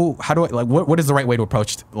how do I like what is the right way to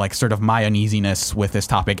approach like sort of my uneasiness with this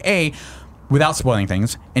topic? A, without spoiling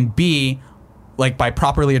things, and B, like by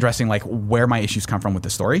properly addressing like where my issues come from with the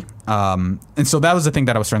story. And so that was the thing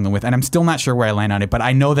that I was struggling with, and I'm still not sure where I land on it, but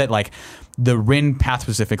I know that like the Rin path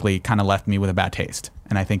specifically kind of left me with a bad taste.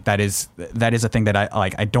 And I think that is a thing that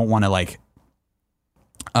I don't want to like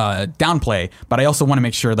downplay, but I also want to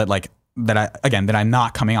make sure that like that I'm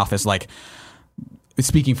not coming off as like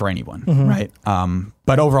speaking for anyone, right?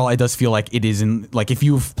 But overall, it does feel like it is like if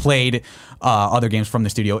you've played other games from the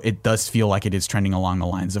studio, it does feel like it is trending along the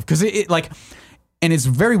lines of because it like, and it's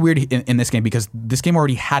very weird in this game because this game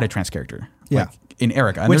already had a trans character, like, in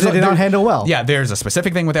Erica, and which they did not handle well. Yeah, there's a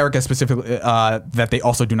specific thing with Erica specifically that they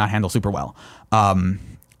also do not handle super well, and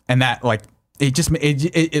that like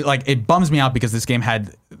it bums me out because this game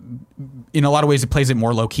had. In a lot of ways, it plays it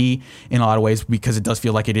more low key. In a lot of ways, because it does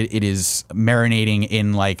feel like it is marinating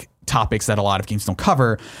in like topics that a lot of games don't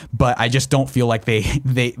cover. But I just don't feel like they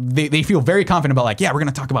feel very confident about like, yeah, we're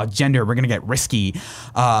gonna talk about gender, we're gonna get risky,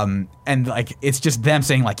 and like it's just them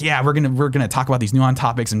saying like, yeah, we're gonna talk about these nuanced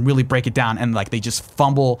topics and really break it down, and like they just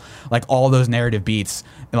fumble like all those narrative beats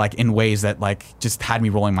like in ways that like just had me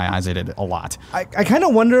rolling my eyes at it a lot. I kind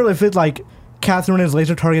of wonder if it like Catherine is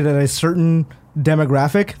laser targeted at a certain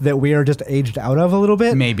demographic that we are just aged out of a little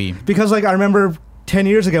bit. Maybe. Because like I remember 10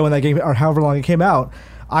 years ago when that game, or however long it came out,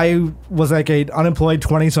 I was like a unemployed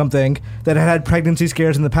 20-something that had pregnancy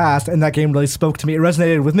scares in the past, and that game really spoke to me. It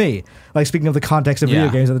resonated with me. Like speaking of the context of video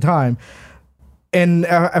games at the time. And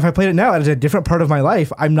if I played it now as a different part of my life,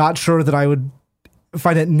 I'm not sure that I would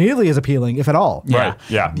find it nearly as appealing, if at all. Yeah. Right.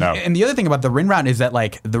 Yeah. No. And the other thing about the Rin route is that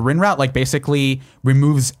like the Rin route like basically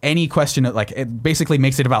removes any question of, like it basically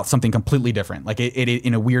makes it about something completely different. Like it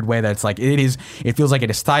in a weird way that's like it feels like it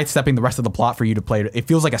is sidestepping the rest of the plot for you to play. It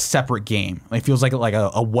feels like a separate game. It feels like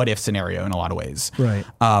a what if scenario in a lot of ways. Right.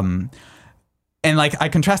 And like I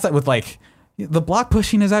contrast that with like the block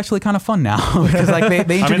pushing is actually kind of fun now because like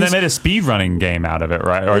they I mean, they made a speed running game out of it,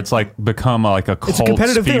 right? Or it's like become like a cult. It's a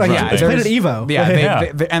competitive thing. Like it's played at Evo.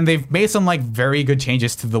 Yeah, and they've made some like very good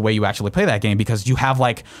changes to the way you actually play that game because you have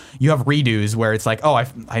redos where it's like, oh,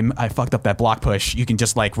 I fucked up that block push. You can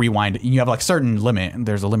just like rewind. You have like certain limit.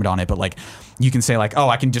 There's a limit on it, but like you can say like, oh,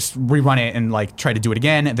 I can just rerun it and like try to do it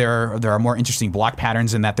again. There are more interesting block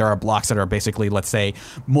patterns in that there are blocks that are basically, let's say,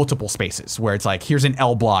 multiple spaces where it's like here's an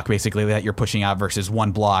L block basically that you're pushing out versus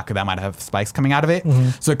one block that might have spikes coming out of it.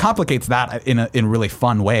 So it complicates that in a really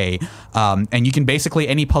fun way. And you can basically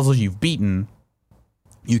any puzzle you've beaten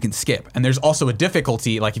you can skip. And there's also a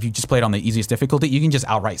difficulty, like if you just play it on the easiest difficulty, you can just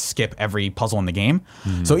outright skip every puzzle in the game.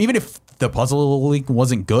 So even if the puzzle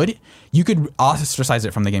wasn't good, you could ostracize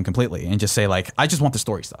it from the game completely and just say like, I just want the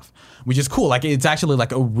story stuff, which is cool. Like it's actually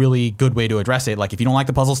like a really good way to address it. Like if you don't like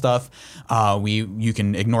the puzzle stuff, you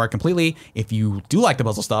can ignore it completely. If you do like the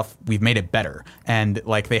puzzle stuff, we've made it better. And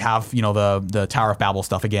like they have, you know, the Tower of Babel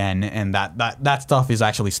stuff again, and that stuff is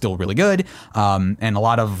actually still really good. And a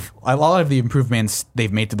lot of the improvements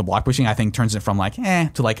they've made to the block pushing, I think, turns it from like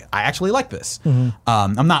to like I actually like this.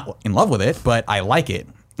 I'm not in love with it, but I like it.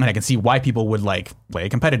 And I can see why people would like play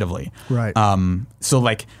it competitively. Right. So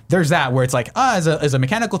like there's that where it's like as a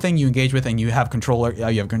mechanical thing you engage with and you have control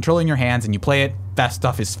in your hands and you play it. That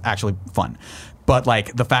stuff is actually fun. But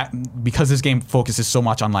like the fact, because this game focuses so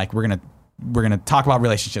much on like we're gonna talk about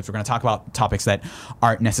relationships, we're gonna talk about topics that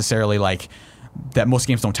aren't necessarily like that most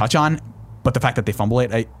games don't touch on. But the fact that they fumble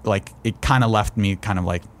it, it kind of left me kind of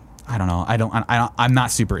like I don't know. I'm not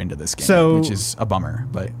super into this game, which is a bummer.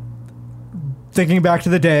 But thinking back to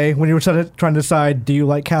the day when you were trying to decide, do you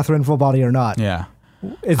like Catherine full body or not? yeah.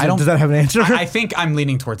 Does that have an answer? I think I'm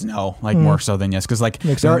leaning towards no, like more so than yes, because like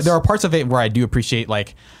there are parts of it where I do appreciate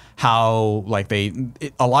like how like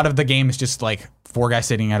a lot of the game is just like four guys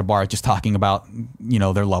sitting at a bar just talking about, you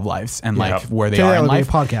know, their love lives and like where they are in life.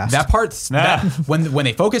 Podcast. That part's when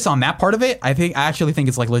they focus on that part of it, I actually think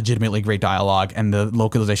it's like legitimately great dialogue and the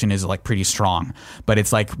localization is like pretty strong. But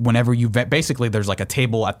it's like whenever you basically there's like a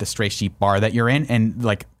table at the Stray Sheep bar that you're in, and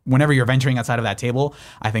like whenever you're venturing outside of that table,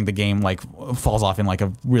 I think the game like falls off in like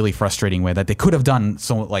a really frustrating way that they could have done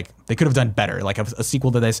better, like a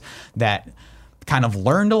sequel to this that kind of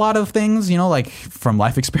learned a lot of things, you know, like from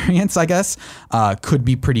life experience, I guess, could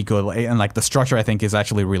be pretty good. And like the structure, I think, is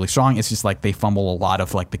actually really strong. It's just like they fumble a lot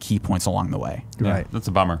of like the key points along the way. Right. That's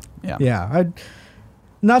a bummer. Yeah. I'm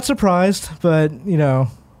not surprised, but you know,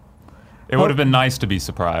 it would have been nice to be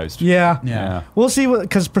surprised. Yeah. We'll see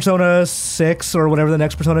because Persona 6 or whatever the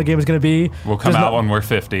next Persona game is going to be will come out when we're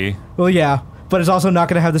 50. Well, yeah, but it's also not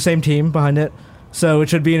going to have the same team behind it. So it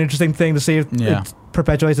should be an interesting thing to see if it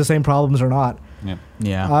perpetuates the same problems or not.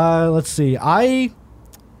 Yeah. Let's see. I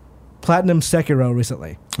platinumed Sekiro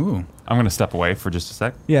recently. Ooh. I'm going to step away for just a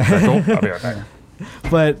sec. Yeah. Is that cool? I'll be right back.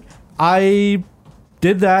 But I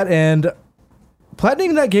did that, and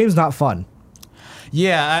platinuming that game's not fun.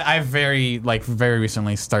 Yeah, I very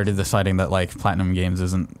recently started deciding that like platinum games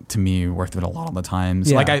isn't to me worth it a lot of the times.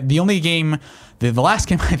 Yeah. Like the only game, the last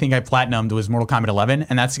game I think I platinumed was Mortal Kombat 11,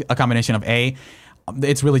 and that's a combination of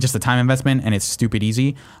it's really just a time investment and it's stupid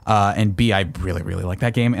easy, and B, I really really like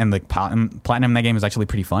that game, and the platinum in that game is actually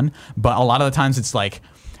pretty fun. But a lot of the times it's like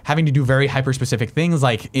having to do very hyper specific things.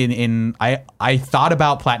 Like I thought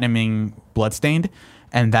about platinuming Bloodstained,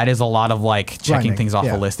 and that is a lot of like checking Grinding, things off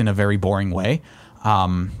the list in a very boring way.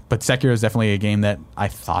 But Sekiro is definitely a game that I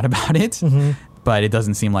thought about it, but it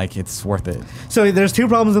doesn't seem like it's worth it. So there's two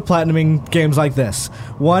problems with platinuming games like this.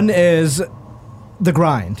 One is the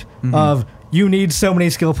grind of you need so many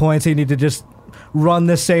skill points, you need to just run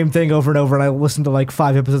the same thing over and over. And I listened to like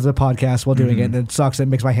 5 episodes of the podcast while doing it, and it sucks. It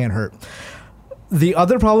makes my hand hurt. The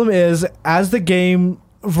other problem is, as the game,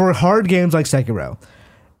 for hard games like Sekiro,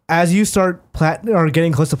 as you start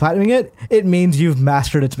getting close to platinuming it means you've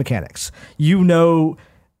mastered its mechanics. You know,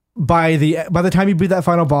 by the time you beat that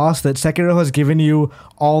final boss, that Sekiro has given you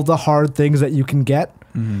all the hard things that you can get.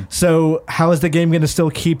 So how is the game going to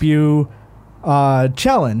still keep you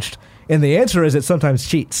challenged? And the answer is it sometimes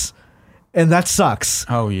cheats, and that sucks.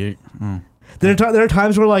 Oh, yeah. There are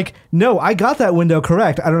times where like, no, I got that window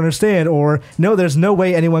correct. I don't understand, or no, there's no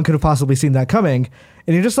way anyone could have possibly seen that coming,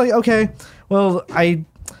 and you're just like, okay, well, I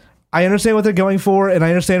understand what they're going for, and I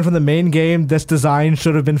understand from the main game this design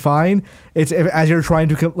should have been fine. As you're trying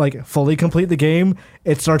to fully complete the game,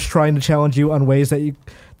 it starts trying to challenge you on ways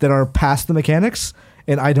that are past the mechanics,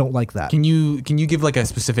 and I don't like that. Can you give like a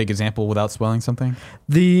specific example without spoiling something?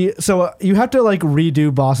 So you have to like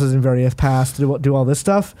redo bosses in various paths to do all this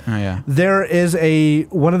stuff. Oh yeah. There is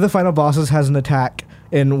one of the final bosses has an attack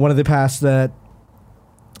in one of the paths that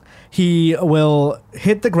he will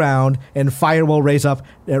hit the ground and fire will raise up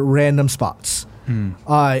at random spots.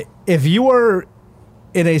 If you are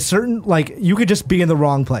in a certain, like, you could just be in the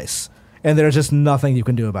wrong place and there's just nothing you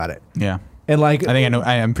can do about it. Yeah. And like, I think I know.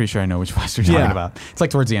 I'm pretty sure I know which boss you're talking about. It's like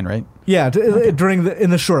towards the end, right? Yeah, in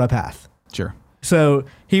the Shura path. Sure. So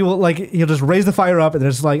he'll just raise the fire up and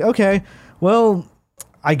it's like, okay, well,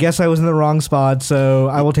 I guess I was in the wrong spot, so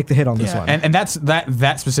I will take the hit on this one. And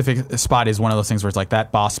that specific spot is one of those things where it's like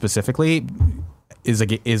that boss specifically,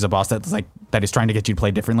 is a boss that's like that is trying to get you to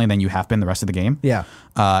play differently than you have been the rest of the game. Yeah.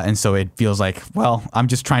 And so it feels like, well, I'm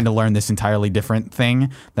just trying to learn this entirely different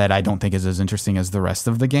thing that I don't think is as interesting as the rest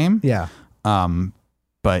of the game. Yeah.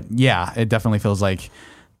 But yeah, it definitely feels like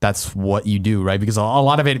that's what you do, right? Because a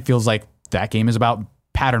lot of it feels like that game is about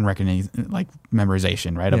pattern recognition, like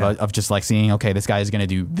memorization, right? Yeah. Of just like seeing, okay, this guy is going to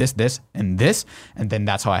do this, and then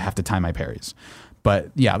that's how I have to time my parries.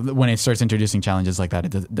 But yeah, when it starts introducing challenges like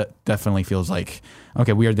that, it definitely feels like,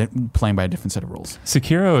 okay, we are playing by a different set of rules.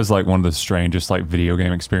 Sekiro is like one of the strangest like video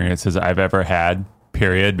game experiences I've ever had,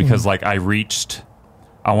 period. Because like I reached,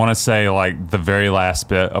 I want to say like the very last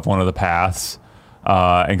bit of one of the paths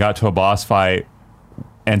and got to a boss fight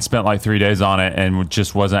and spent like 3 days on it and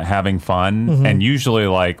just wasn't having fun. And usually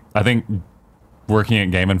like, I think working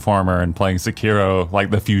at Game Informer and playing Sekiro,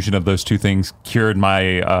 like the fusion of those two things cured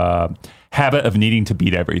my habit of needing to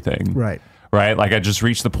beat everything. Right. Like I just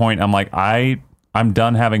reached the point, I'm like, I'm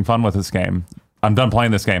done having fun with this game. I'm done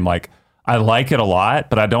playing this game. Like I like it a lot,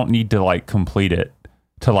 but I don't need to like complete it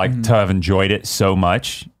to like to have enjoyed it so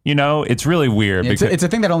much. You know, it's really weird. Yeah, because it's a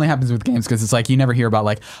thing that only happens with games because it's like you never hear about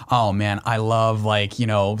like, oh man, I love like,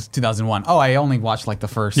 2001. Oh, I only watched like the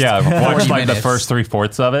first. Yeah, I've watched like the minutes. first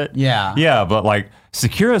 3/4 of it. Yeah. Yeah, but like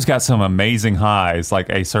Sekiro's got some amazing highs. Like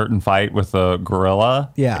a certain fight with the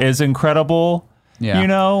gorilla is incredible. Yeah. You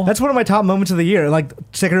know? That's one of my top moments of the year. Like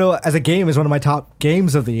Sekiro as a game is one of my top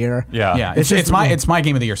games of the year. Yeah. Yeah, It's it's just- my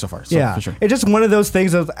game of the year so far. So Yeah, for sure. it's just one of those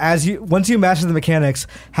things of once you master the mechanics,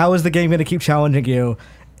 how is the game going to keep challenging you?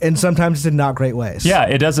 And sometimes it's in not great ways. Yeah,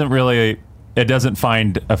 it doesn't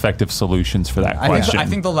find effective solutions for that question. I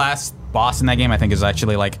think the last boss in that game, I think, is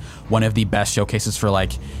actually like one of the best showcases for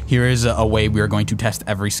like, here is a way we are going to test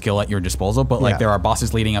every skill at your disposal. But like Yeah. there are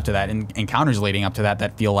bosses leading up to that and encounters leading up to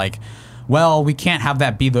that feel like, well, we can't have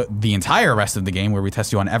that be the entire rest of the game where we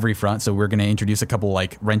test you on every front. So we're going to introduce a couple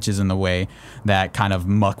like wrenches in the way that kind of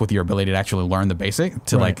muck with your ability to actually learn the basic,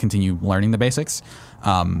 to like continue learning the basics.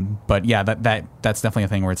 But yeah, that's definitely a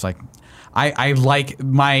thing where it's like, I like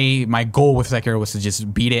my goal with Sekiro was to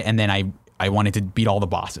just beat it, and then I wanted to beat all the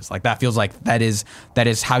bosses. Like that feels like that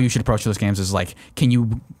is how you should approach those games. Is like, can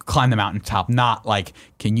you climb the mountaintop? Not like,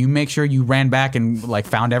 can you make sure you ran back and like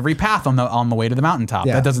found every path on the way to the mountaintop?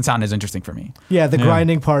 Yeah. That doesn't sound as interesting for me. Yeah, the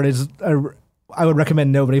grinding part is. I would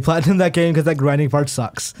recommend nobody platinum that game because that grinding part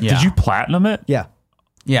sucks. Yeah. Did you platinum it? Yeah.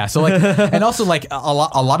 Yeah, so like, and also like a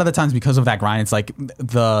lot of the times because of that grind, it's like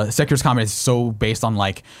the Sekiro's combat is so based on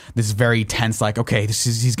like this very tense, like, okay,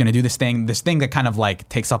 he's gonna do this thing that kind of like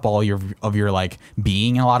takes up all of your like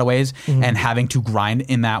being in a lot of ways, and having to grind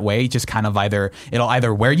in that way just kind of it'll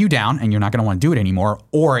either wear you down and you're not gonna want to do it anymore,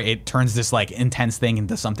 or it turns this like intense thing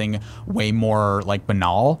into something way more like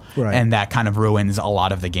banal, Right. and that kind of ruins a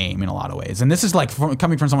lot of the game in a lot of ways. And this is like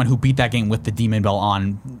coming from someone who beat that game with the demon bell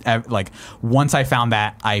on. Like once I found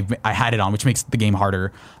that. I had it on, which makes the game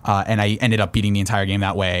harder, and I ended up beating the entire game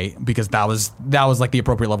that way because that was like the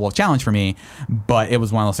appropriate level of challenge for me. But it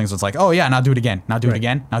was one of those things that's like, oh yeah, now do it again, now do it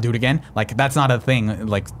again, now do it again. Like that's not a thing.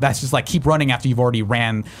 Like that's just like keep running after you've already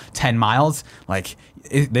ran 10 miles. Like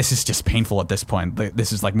this is just painful at this point.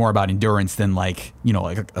 This is like more about endurance than like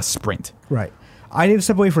like a sprint. Right. I need to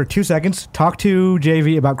step away for 2 seconds. Talk to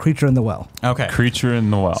JV about Creature in the Well. Okay. Creature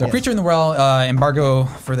in the Well. So Creature in the Well, embargo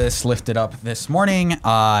for this lifted up this morning.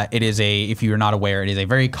 It is if you're not aware, it is a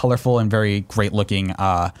very colorful and very great looking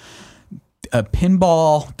a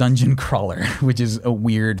pinball dungeon crawler, which is a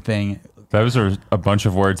weird thing. Those are a bunch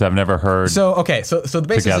of words I've never heard. So the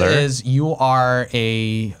basis together. is you are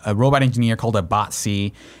a robot engineer called a bot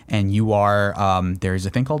C, and you are there's a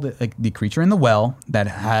thing called the Creature in the Well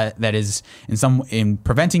that is in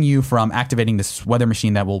preventing you from activating this weather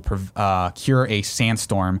machine that will cure a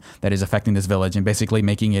sandstorm that is affecting this village and basically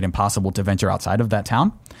making it impossible to venture outside of that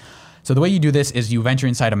town. So the way you do this is you venture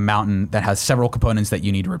inside a mountain that has several components that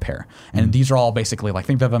you need to repair. And these are all basically like,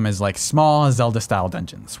 think of them as like small Zelda-style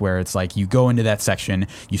dungeons, where it's like you go into that section,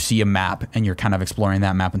 you see a map, and you're kind of exploring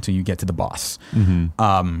that map until you get to the boss.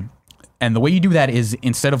 And the way you do that is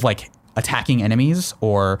instead of like attacking enemies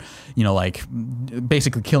or, like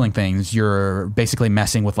basically killing things, you're basically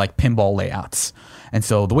messing with like pinball layouts. And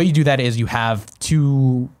so the way you do that is you have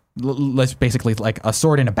let's basically like a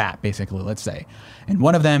sword and a bat, basically, let's say. And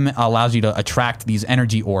one of them allows you to attract these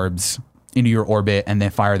energy orbs into your orbit and then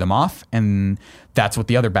fire them off. And that's what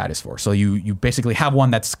the other bat is for. So you basically have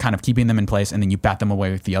one that's kind of keeping them in place and then you bat them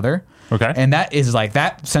away with the other. Okay. And that is like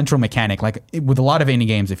that central mechanic. Like with a lot of indie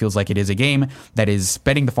games, it feels like it is a game that is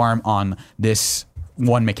betting the farm on this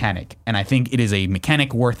one mechanic. And I think it is a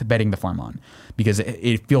mechanic worth betting the farm on because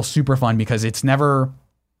it feels super fun because it's never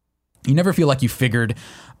you never feel like you figured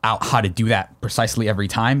out how to do that precisely every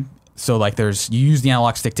time. So like you use the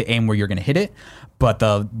analog stick to aim where you're going to hit it, but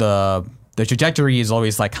the trajectory is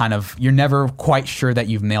always like kind of, you're never quite sure that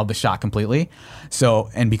you've nailed the shot completely. So,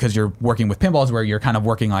 and because you're working with pinballs where you're kind of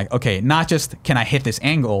working like, okay, not just can I hit this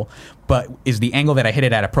angle, but is the angle that I hit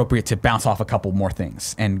it at appropriate to bounce off a couple more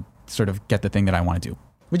things and sort of get the thing that I want to do,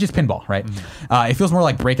 which is pinball, right? It feels more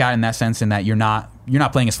like Breakout in that sense, in that you're not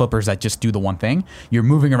playing as flippers that just do the one thing. You're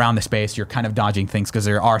moving around the space. You're kind of dodging things because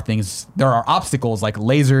there are obstacles like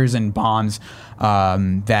lasers and bombs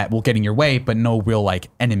that will get in your way, but no real like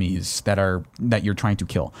enemies that you're trying to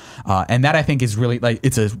kill. And that I think is really like,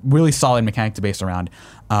 it's a really solid mechanic to base around.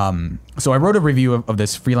 So I wrote a review of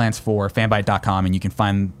this freelance for fanbyte.com, and you can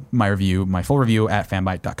find my full review at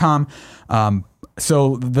fanbyte.com.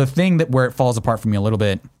 So the thing where it falls apart for me a little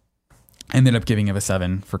bit, ended up giving it a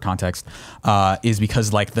 7 for context, is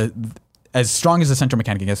because like as strong as the central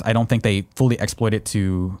mechanic is, I don't think they fully exploit it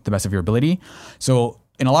to the best of your ability. So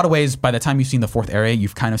in a lot of ways, by the time you've seen the fourth area,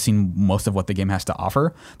 you've kind of seen most of what the game has to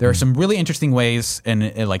offer. There are some really interesting ways,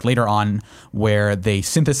 and like later on, where they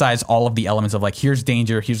synthesize all of the elements of like, here's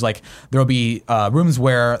danger, here's like, there'll be rooms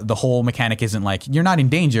where the whole mechanic isn't like, you're not in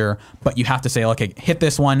danger, but you have to say, okay, hit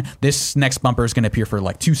this one, this next bumper is going to appear for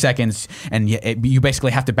like 2 seconds, and you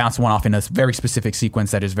basically have to bounce one off in a very specific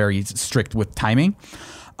sequence that is very strict with timing.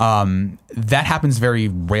 That happens very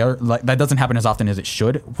rare. Like, that doesn't happen as often as it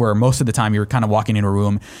should, where most of the time you're kind of walking in a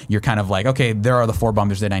room, you're kind of like, okay, there are the 4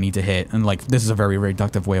 bumpers that I need to hit. And like, this is a very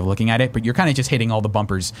reductive way of looking at it, but you're kind of just hitting all the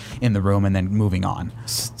bumpers in the room and then moving on.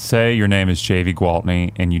 Say your name is JV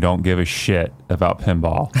Gwaltney and you don't give a shit about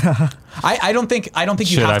pinball. I don't think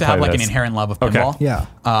you have to have like an inherent love of pinball. Okay. Yeah.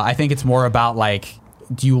 I think it's more about like,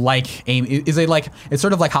 do you like aim? Is it like, it's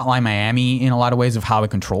sort of like Hotline Miami in a lot of ways of how it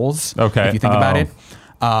controls. Okay. If you think about it.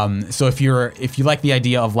 So if you like the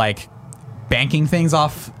idea of like banking things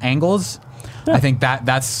off angles, I think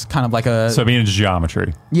that's kind of like so being into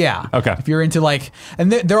geometry. Yeah. Okay. If you're into like,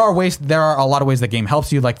 and there are a lot of ways that game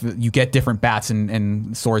helps you. Like you get different bats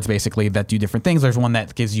and swords basically that do different things. There's one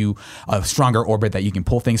that gives you a stronger orbit that you can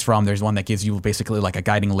pull things from. There's one that gives you basically like a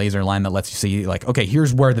guiding laser line that lets you see like, okay,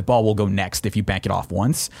 here's where the ball will go next if you bank it off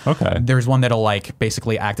once. Okay. There's one that'll like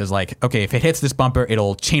basically act as like, okay, if it hits this bumper,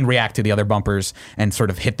 it'll chain react to the other bumpers and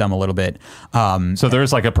sort of hit them a little bit. So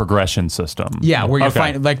there's like a progression system. Yeah, where you're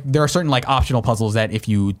finding like there are certain like optional puzzles that if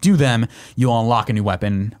you do them, you'll unlock a new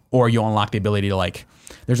weapon, or you'll unlock the ability to like.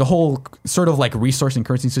 There's a whole sort of like resource and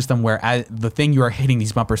currency system where the thing you are hitting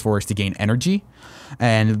these bumpers for is to gain energy,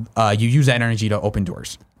 and you use that energy to open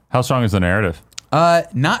doors. How strong is the narrative?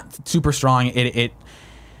 Not super strong.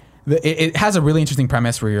 It has a really interesting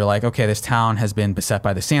premise where you're like, okay, this town has been beset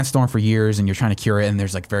by the sandstorm for years, and you're trying to cure it. And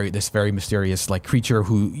there's like this very mysterious like creature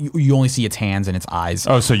who you only see its hands and its eyes.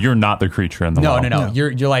 Oh, so you're not the creature in the world. No.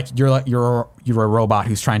 You're a robot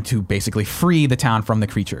who's trying to basically free the town from the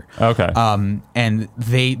creature. Okay. And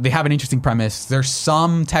they have an interesting premise. There's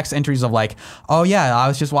some text entries of like, oh yeah, I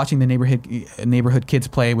was just watching the neighborhood kids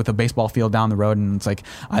play with a baseball field down the road, and it's like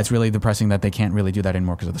it's really depressing that they can't really do that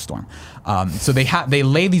anymore because of the storm. So they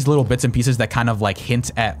lay these little bits and pieces that kind of like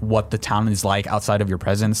hint at what the town is like outside of your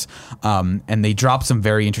presence, and they drop some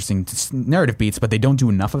very interesting narrative beats, but they don't do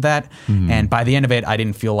enough of that. And by the end of it, I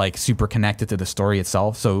didn't feel like super connected to the story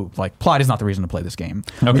itself. So like plot is not the reason to play this game.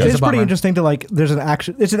 Okay. It's pretty interesting to like.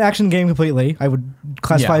 It's an action game completely. I would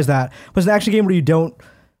classify as that, but it's an action game where you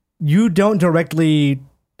don't directly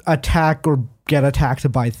attack or get attacked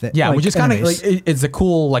by things. Yeah, like, which is kind of like it's a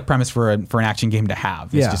cool like premise for an action game to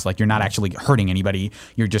have. It's just like you're not actually hurting anybody.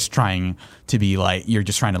 You're just trying to light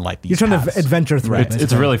these. You're trying paths. to adventure through.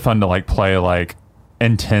 It's really fun to like play like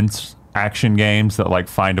intense action games that like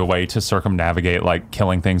find a way to circumnavigate like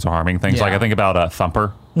killing things or harming things. Yeah. Like I think about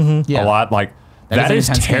Thumper Yeah. a lot. Like that is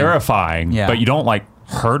terrifying, Yeah. but you don't like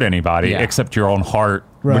hurt anybody except your own heart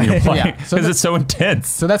when you're playing Yeah. So because it's so intense.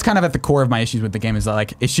 So that's kind of at the core of my issues with the game is that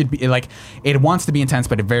like it should be like it wants to be intense,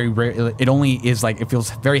 but it only is like it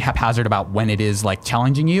feels very haphazard about when it is like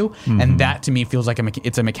challenging you, and that to me feels like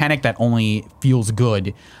it's a mechanic that only feels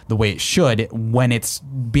good the way it should when it's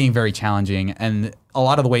being very challenging. And a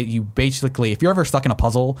lot of the way you basically, if you're ever stuck in a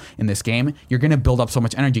puzzle in this game, you're going to build up so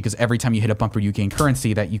much energy because every time you hit a bumper, you gain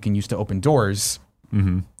currency that you can use to open doors.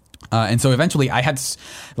 And so eventually I had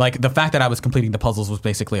like the fact that I was completing the puzzles was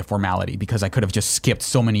basically a formality because I could have just skipped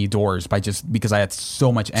so many doors because I had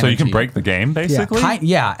so much energy. So you can break the game basically?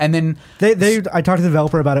 Yeah. And then I talked to the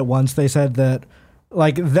developer about it once. They said that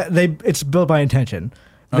like it's built by intention.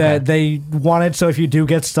 that they wanted. So if you do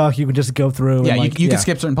get stuck, you can just go through. Yeah, and you can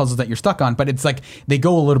skip certain puzzles that you're stuck on, but it's like they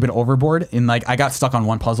go a little bit overboard. And like I got stuck on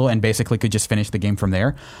one puzzle and basically could just finish the game from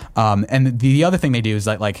there. And the other thing they do is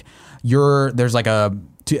that like there's like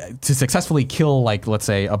to successfully kill, like, let's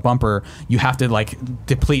say a bumper, you have to like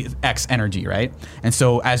deplete X energy, right? And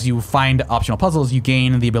so as you find optional puzzles, you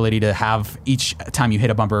gain the ability to have each time you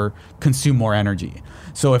hit a bumper consume more energy.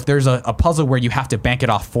 So if there's a puzzle where you have to bank it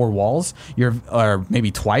off 4 walls, or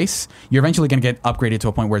maybe twice, you're eventually going to get upgraded to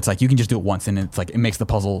a point where it's like you can just do it once and it's like it makes the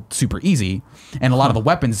puzzle super easy. And a lot of the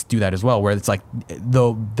weapons do that as well, where it's like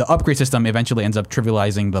the upgrade system eventually ends up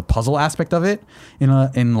trivializing the puzzle aspect of it in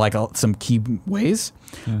some key ways,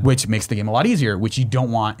 which makes the game a lot easier, which you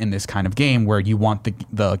don't want in this kind of game where you want the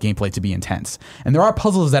gameplay to be intense. And there are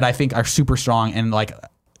puzzles that I think are super strong, and like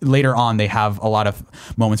later on they have a lot of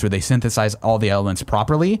moments where they synthesize all the elements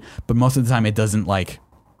properly, but most of the time it doesn't like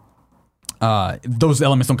those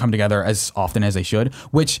elements don't come together as often as they should,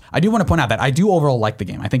 which I do want to point out that I do overall like the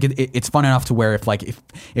game. I think it's fun enough to where if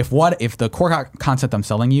the core concept I'm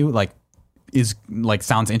selling you like is like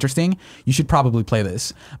sounds interesting, you should probably play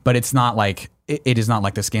this, but it's not like it is not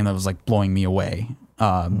like this game that was like blowing me away.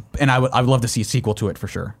 And I would love to see a sequel to it for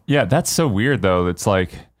sure. Yeah, that's so weird though. It's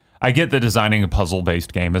like, I get that designing a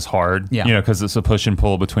puzzle-based game is hard, because it's a push and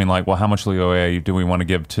pull between like, well, how much leeway do we want to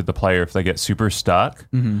give to the player if they get super stuck?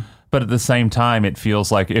 Mm-hmm. But at the same time, it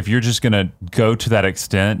feels like if you're just going to go to that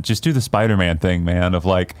extent, just do the Spider-Man thing, man, of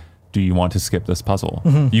like, do you want to skip this puzzle?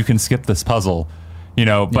 Mm-hmm. You can skip this puzzle,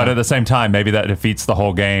 but at the same time, maybe that defeats the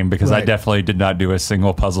whole game because I definitely did not do a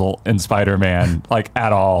single puzzle in Spider-Man, like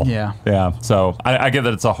at all. Yeah. Yeah. So I get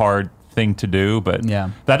that it's a hard thing to do, but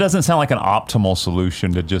that doesn't sound like an optimal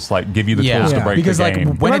solution to just like give you the tools to break because the like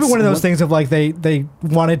game. When it's one of those things of like they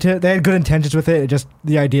had good intentions with it, just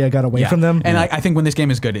the idea got away from them. And I think when this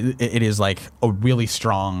game is good, it is like a really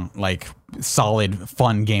strong, like solid,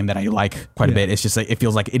 fun game that I like quite a bit. It's just like it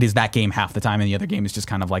feels like it is that game half the time, and the other game is just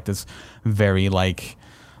kind of like this very like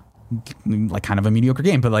kind of a mediocre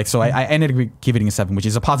game, but like so I ended up giving it a 7, which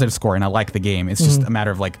is a positive score, and I like the game. It's just a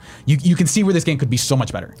matter of like you can see where this game could be so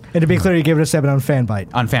much better. And to be clear, you gave it a 7 on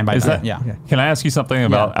Fanbyte. On Fanbyte, Is that, yeah. Can I ask you something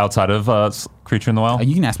about outside of Creature in the Well?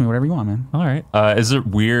 You can ask me whatever you want, man. All right. Is it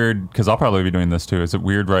weird, because I'll probably be doing this too, is it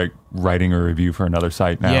weird like writing a review for another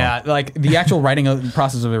site now? Yeah, like the actual writing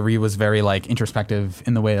process of a review was very like introspective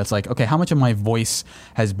in the way that's like, okay, how much of my voice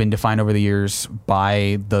has been defined over the years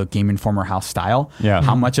by the Game Informer house style? Yeah.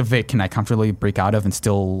 How much of it can I comfortably break out of and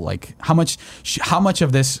still like how much should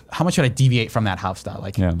I deviate from that house style?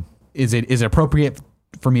 Like, is it appropriate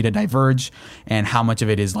for me to diverge, and how much of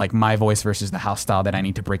it is like my voice versus the house style that I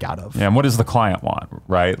need to break out of? Yeah, and what does the client want,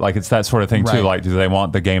 right? Like it's that sort of thing too. Like, do they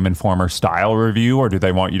want the Game Informer style review, or do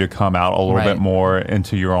they want you to come out a little bit more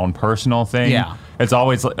into your own personal thing? Yeah. It's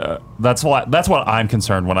always that's what I'm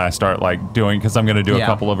concerned when I start like doing, because I'm going to do a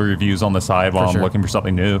couple of reviews on the side while I'm looking for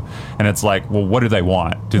something new, and it's like, well, what do they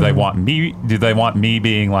want? Do they want me? Do they want me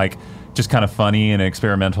being like just kind of funny and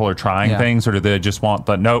experimental or trying things, or do they just want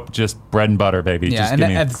just bread and butter, baby? Yeah,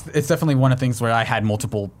 just it's definitely one of the things where I had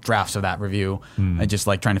multiple drafts of that review, and just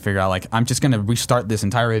like trying to figure out like I'm just going to restart this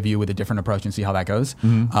entire review with a different approach and see how that goes.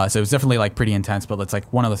 So it was definitely like pretty intense, but it's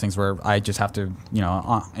like one of those things where I just have to,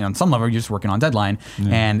 on some level you're just working on deadline,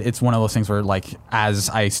 and it's one of those things where like as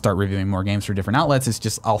I start reviewing more games for different outlets, it's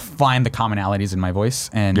just I'll find the commonalities in my voice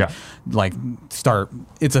and like start.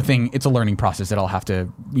 It's a learning process that I'll have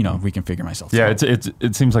to reconfigure myself. Yeah,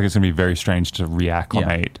 it seems like it's going to be very strange to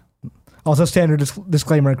reacclimate. Yeah. Also, standard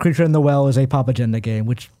disclaimer: Creature in the Well is a pop agenda game,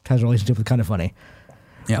 which has a relationship with Kind of Funny.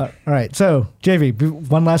 Yeah. All right. So, JV,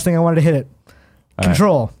 one last thing I wanted to hit it.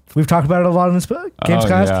 Control. Right. We've talked about it a lot in this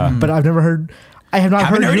Gamescast, but I've never heard. I have not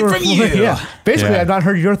heard it from you. Yeah. Basically, I've not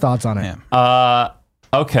heard your thoughts on it. Yeah.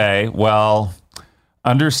 Okay. Well,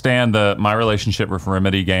 understand that my relationship with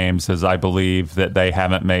Remedy Games is I believe that they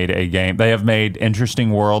haven't made a game. They have made interesting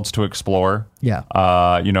worlds to explore. Yeah.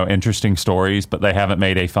 Interesting stories, but they haven't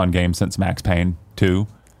made a fun game since Max Payne 2.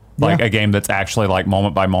 Like a game that's actually like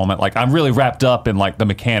moment by moment. Like I'm really wrapped up in like the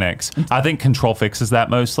mechanics. I think Control fixes that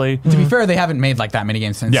mostly. To be fair, they haven't made like that many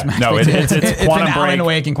games since. Yeah, no, it's been Quantum Alan Break.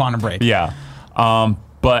 Wake and Quantum Break. Yeah.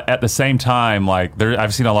 But at the same time, like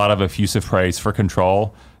I've seen a lot of effusive praise for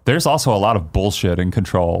Control. There's also a lot of bullshit in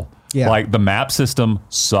Control. Yeah. Like the map system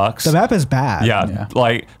sucks. The map is bad. Yeah.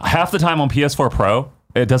 Like half the time on PS4 Pro,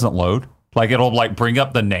 it doesn't load. Like it'll like bring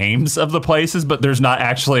up the names of the places, but there's not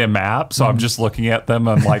actually a map. So I'm just looking at them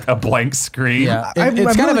on like a blank screen. Yeah,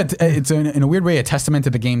 it's kind of it's in a weird way a testament to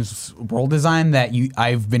the game's world design that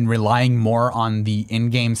I've been relying more on the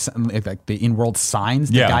in-game, like the in-world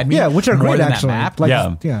signs to guide me. Yeah, which are more great than actually. That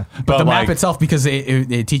map. Yeah. But the map itself, because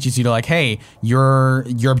it teaches you to like, hey, your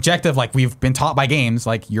objective, like we've been taught by games,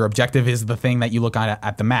 like your objective is the thing that you look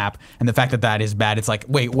at the map, and the fact that that is bad, it's like,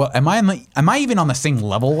 wait, what? Am I even on the same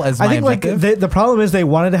level as my objective? The problem is they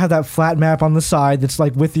wanted to have that flat map on the side that's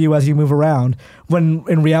like with you as you move around, when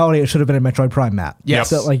in reality it should have been a Metroid Prime map.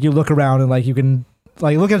 Yes. So like you look around and like you can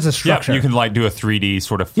like look at the structure. Yeah, you can like do a 3D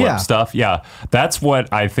sort of flip stuff. Yeah, that's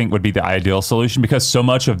what I think would be the ideal solution, because so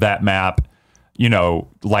much of that map, you know,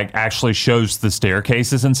 like actually shows the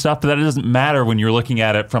staircases and stuff, but that doesn't matter when you're looking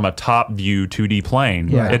at it from a top view 2D plane.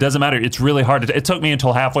 Yeah. It doesn't matter. It's really hard. It took me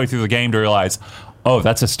until halfway through the game to realize, oh,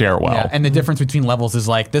 that's a stairwell. Yeah, and the difference between levels is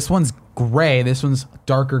like this one's gray, this one's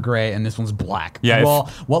darker gray, and this one's black. Yeah,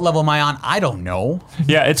 well, what level am I on? I don't know.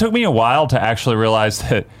 Yeah, it took me a while to actually realize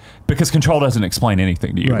that, because Control doesn't explain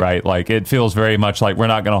anything to you, right? Like it feels very much like we're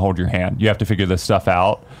not going to hold your hand. You have to figure this stuff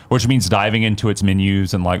out, which means diving into its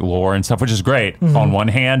menus and like lore and stuff, which is great on one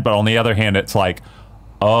hand, but on the other hand, it's like,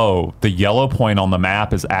 oh, the yellow point on the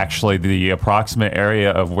map is actually the approximate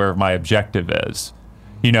area of where my objective is.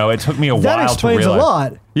 You know, it took me a while to realize. That explains a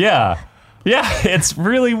lot. Yeah. Yeah, it's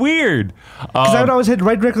really weird. Because I would always hit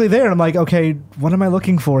right directly there, and I'm like, okay, what am I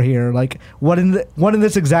looking for here? Like, what in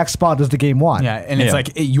this exact spot does the game want? Yeah, and it's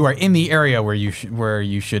like you are in the area where you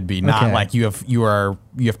should be, not like you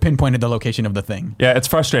have pinpointed the location of the thing. Yeah, it's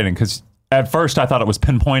frustrating because at first I thought it was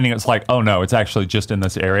pinpointing. It's like, oh no, it's actually just in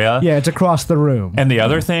this area. Yeah, it's across the room. And the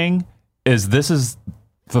other thing is, this is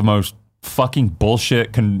the most fucking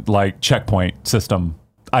bullshit checkpoint system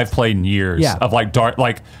I've played in years. Yeah. Of like dark,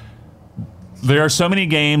 like there are so many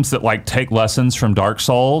games that like take lessons from Dark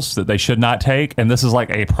Souls that they should not take, and this is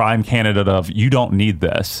like a prime candidate of, you don't need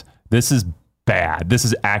this. This is bad. This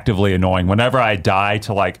is actively annoying. Whenever I die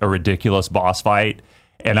to like a ridiculous boss fight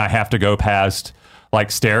and I have to go past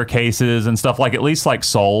like staircases and stuff, like at least like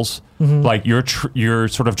Souls, like you're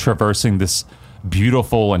sort of traversing this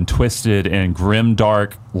beautiful and twisted and grim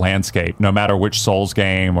dark landscape, no matter which Souls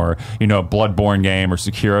game or, you know, Bloodborne game or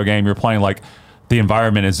Sekiro game you're playing. Like the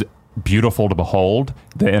environment is beautiful to behold,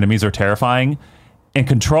 the enemies are terrifying. In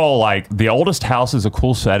Control, like the oldest house is a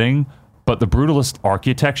cool setting, but the brutalist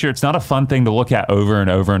architecture, it's not a fun thing to look at over and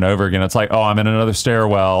over and over again. It's like, oh, I'm in another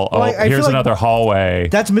stairwell. Oh, I here's feel like another hallway.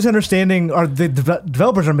 That's misunderstanding, or the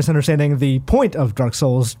developers are misunderstanding the point of Dark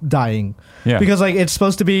Souls dying. Yeah. Because like it's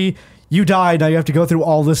supposed to be, you die, now you have to go through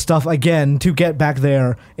all this stuff again to get back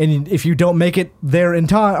there, and if you don't make it there in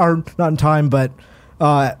time, or not in time, but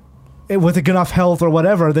with enough health or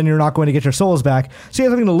whatever, then you're not going to get your souls back. So you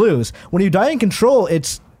have something to lose. When you die in Control,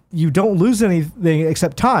 you don't lose anything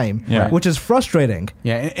except time, which is frustrating.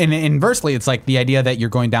 Yeah, and inversely, it's like the idea that you're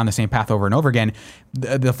going down the same path over and over again.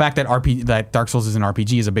 The fact that that Dark Souls is an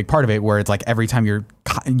RPG is a big part of it, where it's like every time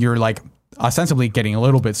you're like ostensibly getting a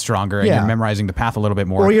little bit stronger and you're memorizing the path a little bit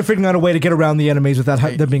more. Or you're figuring out a way to get around the enemies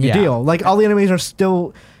without them being a deal. Like all the enemies are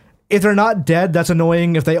still, if they're not dead, that's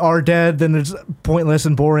annoying. If they are dead, then it's pointless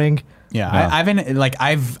and boring. Yeah,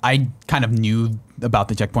 I kind of knew about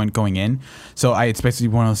the checkpoint going in, so it's basically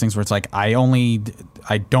one of those things where it's like I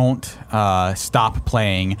don't stop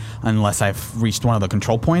playing unless I've reached one of the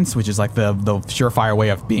control points, which is like the surefire way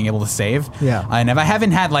of being able to save. Yeah, and if I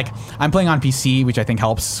haven't had I'm playing on PC, which I think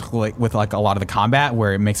helps with like a lot of the combat,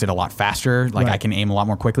 where it makes it a lot faster. Like I can aim a lot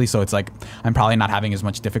more quickly, so it's like I'm probably not having as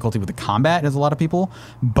much difficulty with the combat as a lot of people,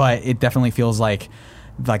 but it definitely feels like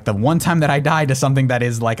the one time that I die to something that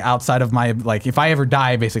is like outside of my, like if I ever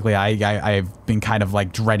die, basically I've been kind of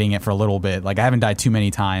like dreading it for a little bit. Like I haven't died too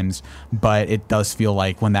many times, but it does feel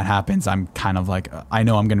like when that happens, I'm kind of like, I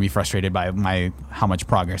know I'm going to be frustrated by how much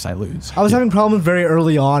progress I lose. I was having problems very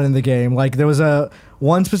early on in the game. Like there was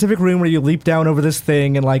one specific room where you leap down over this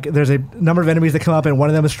thing, and like there's a number of enemies that come up, and one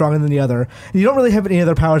of them is stronger than the other. And you don't really have any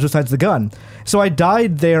other powers besides the gun. So I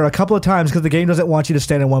died there a couple of times because the game doesn't want you to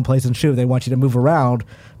stand in one place and shoot. They want you to move around.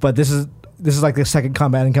 But this is like the second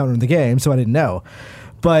combat encounter in the game, so I didn't know.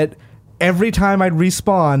 But every time I'd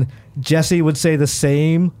respawn, Jesse would say the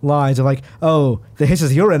same lines of like, "Oh, the hiss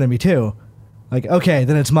is your enemy too." Like, okay,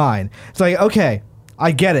 then it's mine. It's like, okay,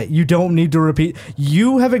 I get it. You don't need to repeat.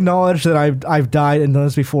 You have acknowledged that I've died and done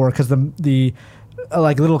this before, because the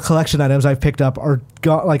like little collection items I've picked up are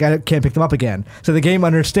like I can't pick them up again. So the game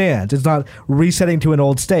understands. It's not resetting to an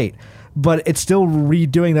old state, but it's still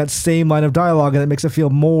redoing that same line of dialogue, and it makes it feel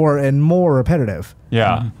more and more repetitive.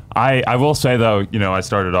 Yeah, I will say though, you know, I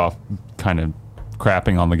started off kind of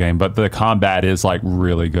crapping on the game, but the combat is like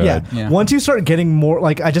really good. Yeah. Once you start getting more,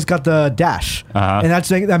 like I just got the dash, and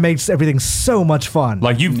that makes everything so much fun.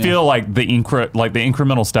 Like you feel like the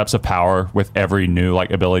incremental steps of power with every new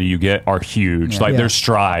like ability you get are huge. Like there's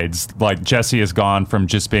strides. Like Jesse has gone from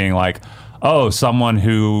just being like, oh, someone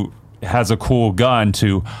who has a cool gun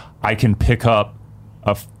to I can pick up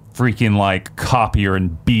a freaking like copier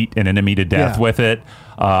and beat an enemy to death with it.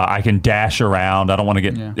 I can dash around. I don't want to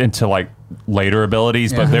get into like later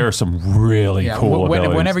abilities, but there are some really cool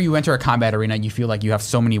abilities. Whenever you enter a combat arena, you feel like you have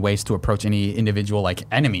so many ways to approach any individual like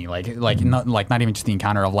enemy, not even just the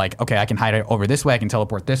encounter of like, okay, I can hide it over this way, I can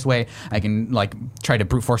teleport this way, I can like try to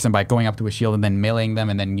brute force them by going up to a shield and then meleeing them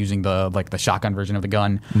and then using the shotgun version of the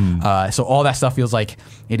gun. So all that stuff feels like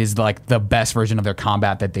it is like the best version of their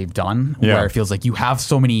combat that they've done, where it feels like you have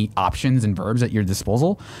so many options and verbs at your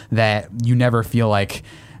disposal that you never feel like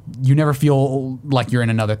you're in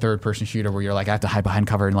another third-person shooter where you're like, I have to hide behind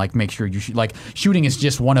cover and like make sure you shoot. Like shooting is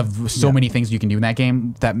just one of so many things you can do in that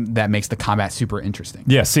game that makes the combat super interesting.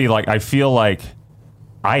 Yeah, see, like I feel like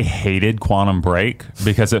I hated Quantum Break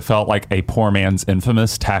because it felt like a poor man's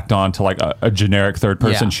Infamous tacked on to like a generic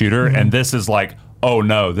third-person shooter, and this is like, oh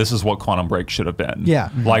no, this is what Quantum Break should have been. Yeah,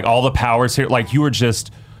 like all the powers here, like you were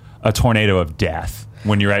just a tornado of death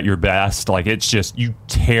when you're at your best. Like it's just you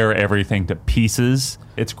tear everything to pieces.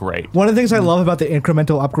 It's great. One of the things I love about the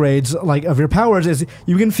incremental upgrades like of your powers is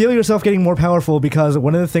you can feel yourself getting more powerful, because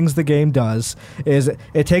one of the things the game does is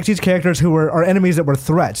it takes these characters who are enemies that were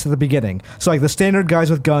threats at the beginning. So like the standard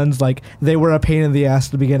guys with guns, like they were a pain in the ass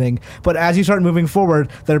at the beginning, but as you start moving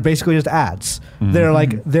forward, they're basically just ads. They're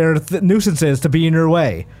like they're nuisances to be in your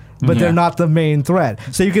way, but they're not the main threat.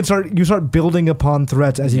 So you can start building upon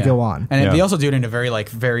threats as you go on. And they also do it in a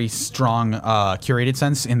very strong curated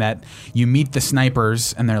sense, in that you meet the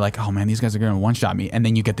snipers and they're like, oh man, these guys are going to one-shot me. And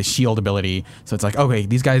then you get the shield ability. So it's like, okay,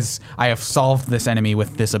 these guys, I have solved this enemy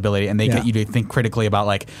with this ability. And they get you to think critically about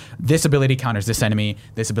like, this ability counters this enemy,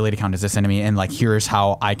 this ability counters this enemy. And like, here's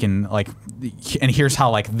how I can like, and here's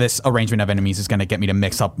how like this arrangement of enemies is going to get me to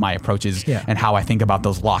mix up my approaches and how I think about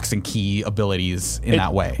those locks and key abilities in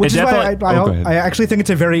that way. Which is why I actually think it's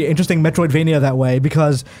a very interesting Metroidvania that way,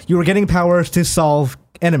 because you were getting powers to solve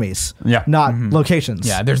enemies, not locations.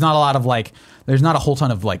 Yeah, there's not a whole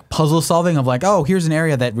ton of like puzzle solving of like, oh, here's an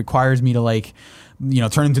area that requires me to like,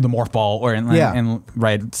 turn into the morph ball and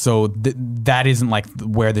right. So that isn't like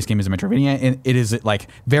where this game is a Metroidvania. It is like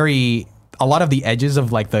a lot of the edges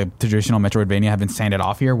of like the traditional Metroidvania have been sanded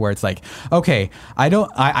off here, where it's like, okay,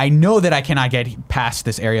 I know that I cannot get past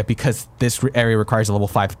this area because this area requires a level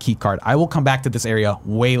 5 key card. I will come back to this area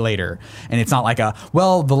way later. And it's not like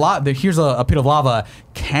here's a pit of lava.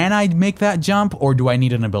 Can I make that jump, or do I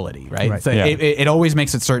need an ability? Right. So it always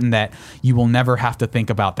makes it certain that you will never have to think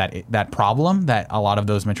about that problem that a lot of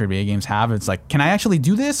those Metroidvania games have. It's like, can I actually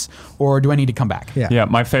do this, or do I need to come back? Yeah.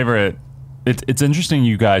 My favorite. It's interesting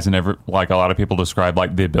you guys and like a lot of people describe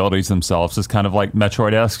like the abilities themselves as kind of like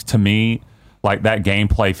Metroid-esque. To me, like that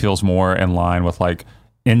gameplay feels more in line with like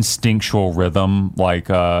instinctual rhythm, like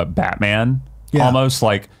Batman. Almost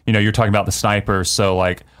like, you're talking about the snipers. So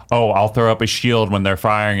like, oh, I'll throw up a shield when they're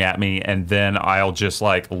firing at me, and then I'll just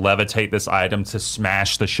like levitate this item to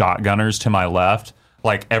smash the shotgunners to my left.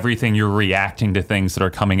 Like everything, you're reacting to things that are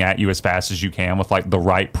coming at you as fast as you can with like the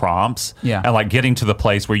right prompts. Yeah. And like getting to the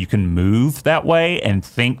place where you can move that way and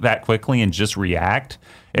think that quickly and just react.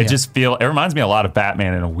 It reminds me a lot of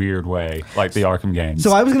Batman in a weird way, like the Arkham games.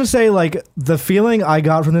 So I was going to say, like, the feeling I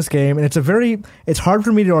got from this game, and it's hard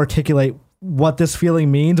for me to articulate what this feeling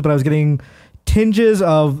means, but I was getting tinges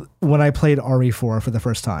of when I played RE4 for the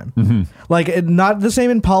first time. Like, not the same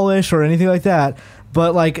in polish or anything like that,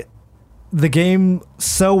 but like, the game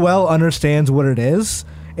so well understands what it is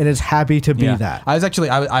and is happy to be that.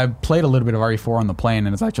 I played a little bit of RE4 on the plane, and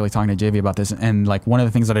I was actually talking to JV about this, and like one of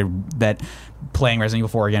the things that playing Resident Evil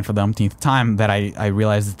 4 again for the umpteenth time that I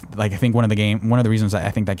realized, like, I think one of the reasons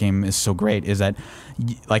I think that game is so great is that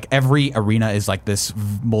like every arena is like this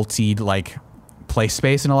multi like play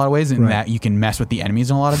space in a lot of ways, in that you can mess with the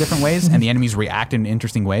enemies in a lot of different ways, and the enemies react in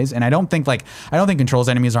interesting ways. And I don't think Control's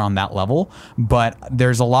enemies are on that level, but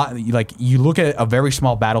there's a lot, like, you look at a very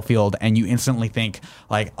small battlefield and you instantly think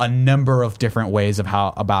like a number of different ways of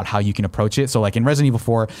how you can approach it. So like in Resident Evil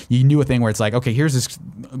 4, you knew a thing where it's like, okay, here's this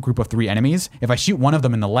group of 3 enemies. If I shoot one of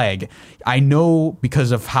them in the leg, I know,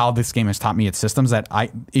 because of how this game has taught me its systems, that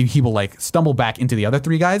he will like stumble back into the other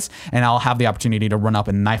 3 guys, and I'll have the opportunity to run up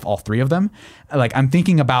and knife all 3 of them. Like, I'm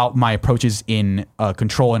thinking about my approaches in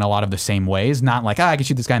Control in a lot of the same ways. Not like, I can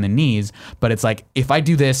shoot this guy in the knees, but it's like, if I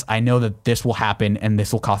do this, I know that this will happen, and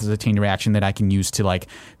this will cause a chain reaction that I can use to like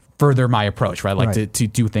further my approach, right? Like Right. to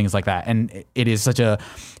do things like that. And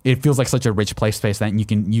it feels like such a rich play space that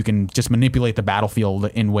you can just manipulate the battlefield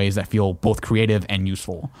in ways that feel both creative and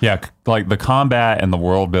useful. Yeah, like the combat and the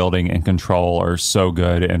world building and control are so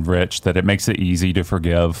good and rich that it makes it easy to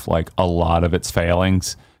forgive like a lot of its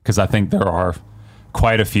failings, because I think there are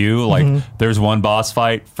quite a few. Like there's one boss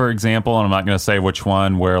fight, for example, and I'm not going to say which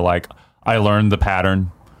one, where like I learned the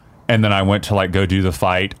pattern and then I went to like go do the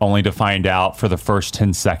fight, only to find out for the first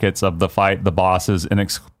 10 seconds of the fight the boss is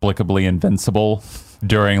inexplicably invincible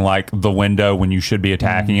during like the window when you should be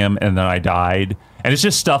attacking him, and then I died. And it's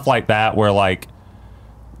just stuff like that where like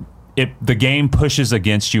the game pushes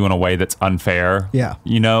against you in a way that's unfair. Yeah.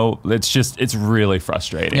 You know, it's really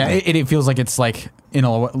frustrating. Yeah, it feels like it's like in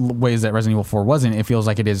ways that Resident Evil 4 wasn't. It feels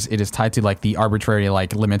like it is tied to like the arbitrary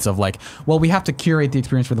like limits of like, well, we have to curate the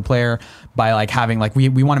experience for the player by like having like we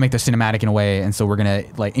want to make this cinematic in a way, and so we're gonna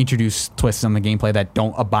like introduce twists on the gameplay that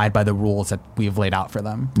don't abide by the rules that we've laid out for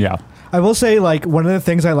them. Yeah. I will say, like, one of the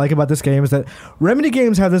things I like about this game is that Remedy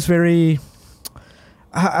games have this very,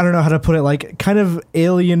 I don't know how to put it, like kind of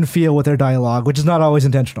alien feel with their dialogue, which is not always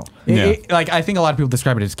intentional. Yeah. Like I think a lot of people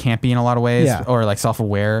describe it as campy in a lot of ways, Yeah. or like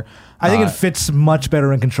self-aware. I think it fits much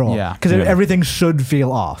better in Control. Yeah. Because everything should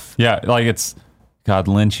feel off. Yeah, like it's God,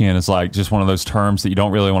 Lynchian is like just one of those terms that you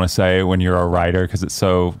don't really want to say when you're a writer because it's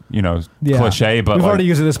so, cliche. But we've like, already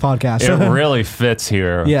used it in this podcast. it really fits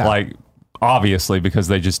here. Yeah. Like obviously because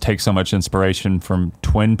they just take so much inspiration from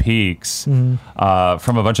Twin Peaks, from a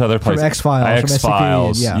bunch of other places. X-Files, from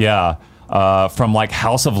X-Files, SCP, yeah. From like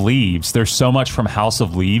House of Leaves. There's so much from House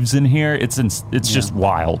of Leaves in here. It's just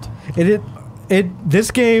wild.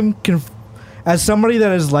 This game can, as somebody that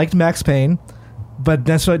has liked Max Payne, but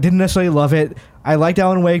didn't necessarily love it. I liked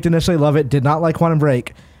Alan Wake, didn't necessarily love it. Did not like Quantum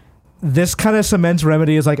Break. This kind of cements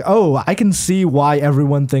Remedy as like, oh, I can see why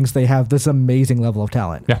everyone thinks they have this amazing level of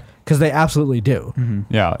talent. Yeah. Because they absolutely do.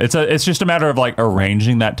 Mm-hmm. Yeah, it's just a matter of like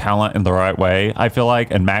arranging that talent in the right way, I feel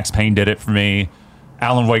like. And Max Payne did it for me.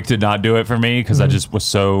 Alan Wake did not do it for me because I just was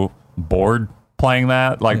so bored playing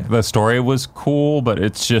that. Like the story was cool, but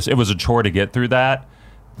it was a chore to get through that.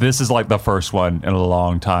 This is like the first one in a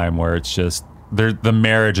long time where it's just the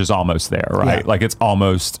marriage is almost there, right? Yeah. Like it's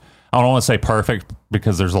almost, I don't want to say perfect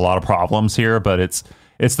because there's a lot of problems here, but it's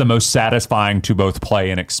the most satisfying to both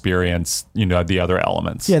play and experience, the other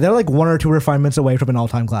elements. Yeah, they're like one or two refinements away from an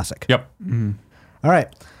all-time classic. Yep. All right.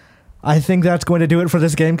 I think that's going to do it for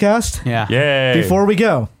this Gamecast. Yeah. Yay. Before we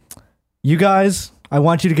go, you guys, I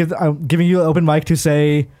want you to I'm giving you an open mic to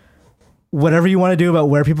say whatever you want to do about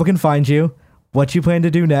where people can find you, what you plan to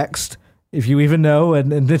do next, if you even know,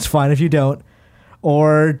 and it's fine if you don't,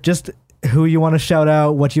 or just who you want to shout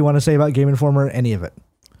out, what you want to say about Game Informer, any of it.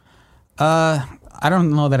 I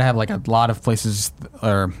don't know that I have like a lot of places,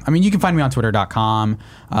 you can find me on twitter.com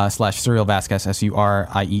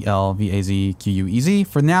 /SurielVasquez, SURIELVAZQUEZ.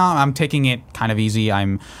 For now, I'm taking it kind of easy.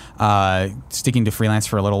 I'm sticking to freelance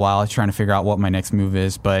for a little while, trying to figure out what my next move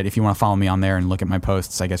is. But if you want to follow me on there and look at my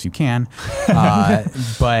posts, I guess you can.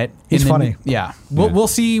 But It's funny. Yeah. We'll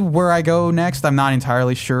see where I go next. I'm not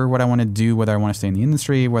entirely sure what I want to do, whether I want to stay in the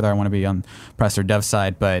industry, whether I want to be on press or dev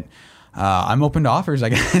side, but I'm open to offers, I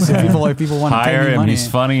guess, if people want to pay Hire me him. money. He's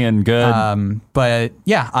funny and good. But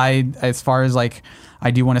yeah, as far as like,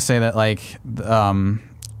 I do want to say that like the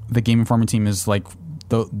Game Informer team is like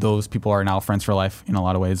those people are now friends for life in a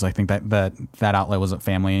lot of ways. I think that outlet was a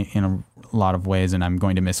family in a lot of ways, and I'm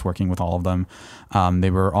going to miss working with all of them.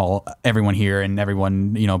 They were everyone here and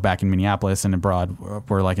everyone back in Minneapolis and abroad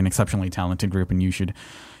were like an exceptionally talented group, and you should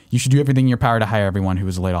do everything in your power to hire everyone who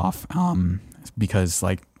was laid off, because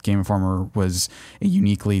like Game Informer was a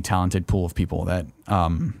uniquely talented pool of people that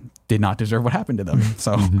did not deserve what happened to them.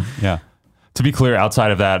 So yeah. To be clear,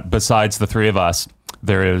 outside of that, besides the three of us,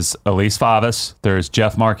 there is Elise Favas, there's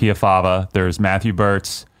Jeff Marchiafava, there's Matthew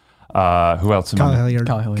Burtz, who else? Kyle Hilliard.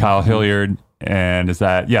 Kyle Hilliard, and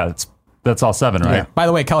that's all seven, right? Yeah. By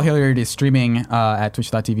the way, Kyle Hilliard is streaming at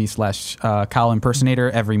twitch.tv/Kyle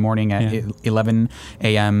Impersonator every morning at 11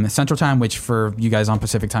 a.m. Central Time, which for you guys on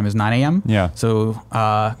Pacific Time is 9 a.m. Yeah. So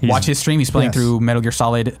watch his stream. He's playing through Metal Gear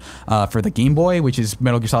Solid for the Game Boy, which is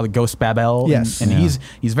Metal Gear Solid Ghost Babel. Yes. And he's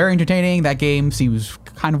very entertaining. That game seems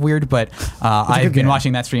kind of weird, but I've been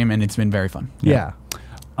watching that stream and it's been very fun. Yeah.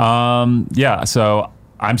 So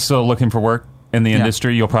I'm still looking for work in the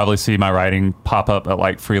industry. You'll probably see my writing pop up at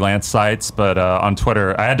like freelance sites, but on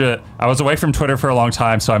Twitter, I was away from Twitter for a long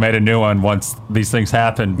time, so I made a new one once these things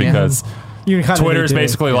happened because Twitter is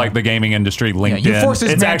basically like the gaming industry LinkedIn. You force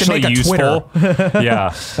this it's man actually to make a useful.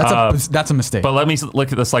 Yeah, that's a mistake. But let me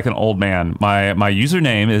look at this like an old man. My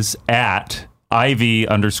username is @IV_JAVY.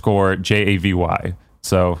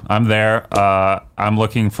 So I'm there. I'm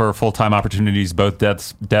looking for full-time opportunities, both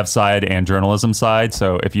dev side and journalism side.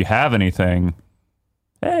 So if you have anything,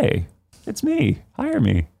 hey, it's me. Hire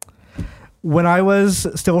me. When I was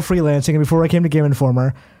still freelancing and before I came to Game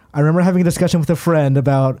Informer, I remember having a discussion with a friend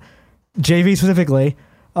about JV specifically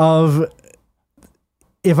of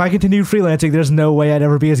if I continued freelancing, there's no way I'd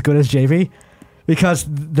ever be as good as JV because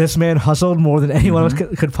this man hustled more than anyone else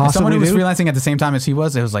could possibly do. Someone who was freelancing at the same time as he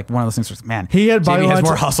was, it was like one of those things where, man, he had JV has bylines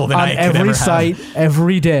more hustle than on I could every ever site have.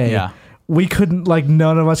 every day. Yeah. We couldn't, like,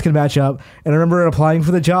 none of us could match up. And I remember applying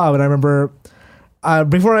for the job, and I remember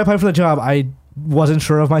before I applied for the job, I wasn't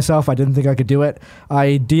sure of myself. I didn't think I could do it.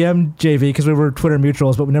 I DM'd JV because we were Twitter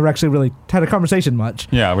mutuals, but we never actually really had a conversation much.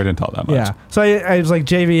 Yeah, we didn't talk that much. Yeah. So I was like,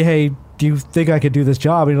 JV, hey, do you think I could do this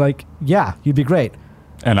job? And you're like, yeah, you'd be great.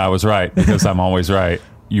 And I was right because I'm always right.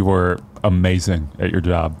 You were amazing at your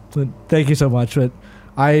job. But thank you so much. But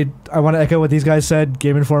I want to echo what these guys said.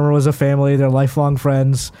 Game Informer was a family. They're lifelong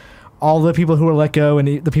friends. All the people who were let go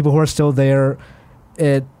and the people who are still there,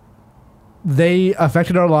 they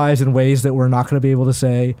affected our lives in ways that we're not going to be able to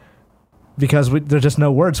say because there's just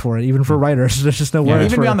no words for it. Even for writers, there's just no words.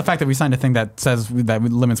 Even for beyond it. the fact that we signed a thing that says that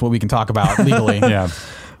limits what we can talk about legally. Yeah.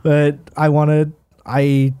 But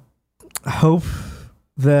I hope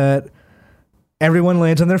that everyone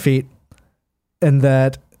lands on their feet and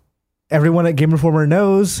that everyone at Game Informer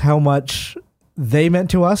knows how much they meant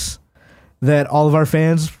to us, that all of our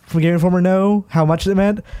fans from Game Informer know how much it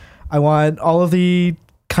meant. I want all of the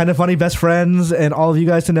kind of funny best friends and all of you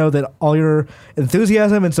guys to know that all your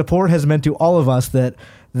enthusiasm and support has meant to all of us, that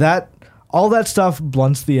all that stuff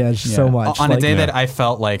blunts the edge so much. On a day Yeah. that I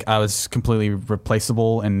felt like I was completely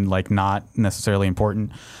replaceable and like not necessarily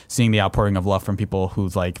important, seeing the outpouring of love from people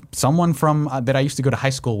who's like someone from that I used to go to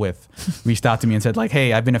high school with reached out to me and said like,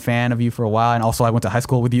 hey, I've been a fan of you for a while, and also I went to high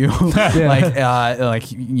school with you. like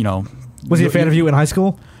you know, Was he a fan of you in high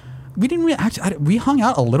school? We didn't really actually. We hung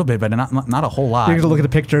out a little bit, but not a whole lot. You get to look at the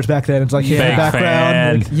pictures back then. It's like Fake background.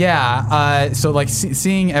 fan. Like, Yeah, so like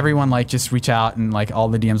seeing everyone like just reach out and like all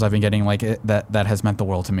the DMs I've been getting, like that has meant the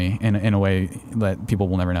world to me in a way that people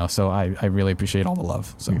will never know. So I really appreciate all the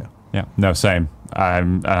love. So Yeah, no, same.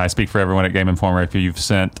 I speak for everyone at Game Informer. If you've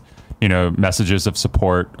sent, messages of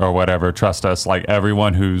support or whatever, trust us. Like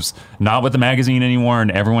everyone who's not with the magazine anymore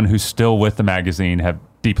and everyone who's still with the magazine have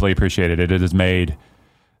deeply appreciated it. It has made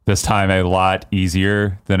this time a lot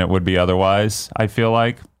easier than it would be otherwise, I feel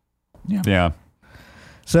like. Yeah.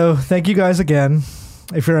 So thank you guys again.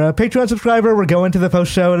 If you're a Patreon subscriber, we're going to the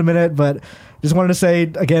post show in a minute, but just wanted to say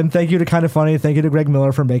again, thank you to Kind of Funny. Thank you to Greg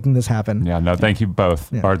Miller for making this happen. Yeah, no, thank you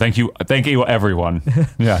both. Yeah. Or thank you everyone.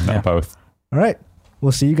 Yeah, no, both. All right.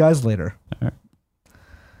 We'll see you guys later. All right.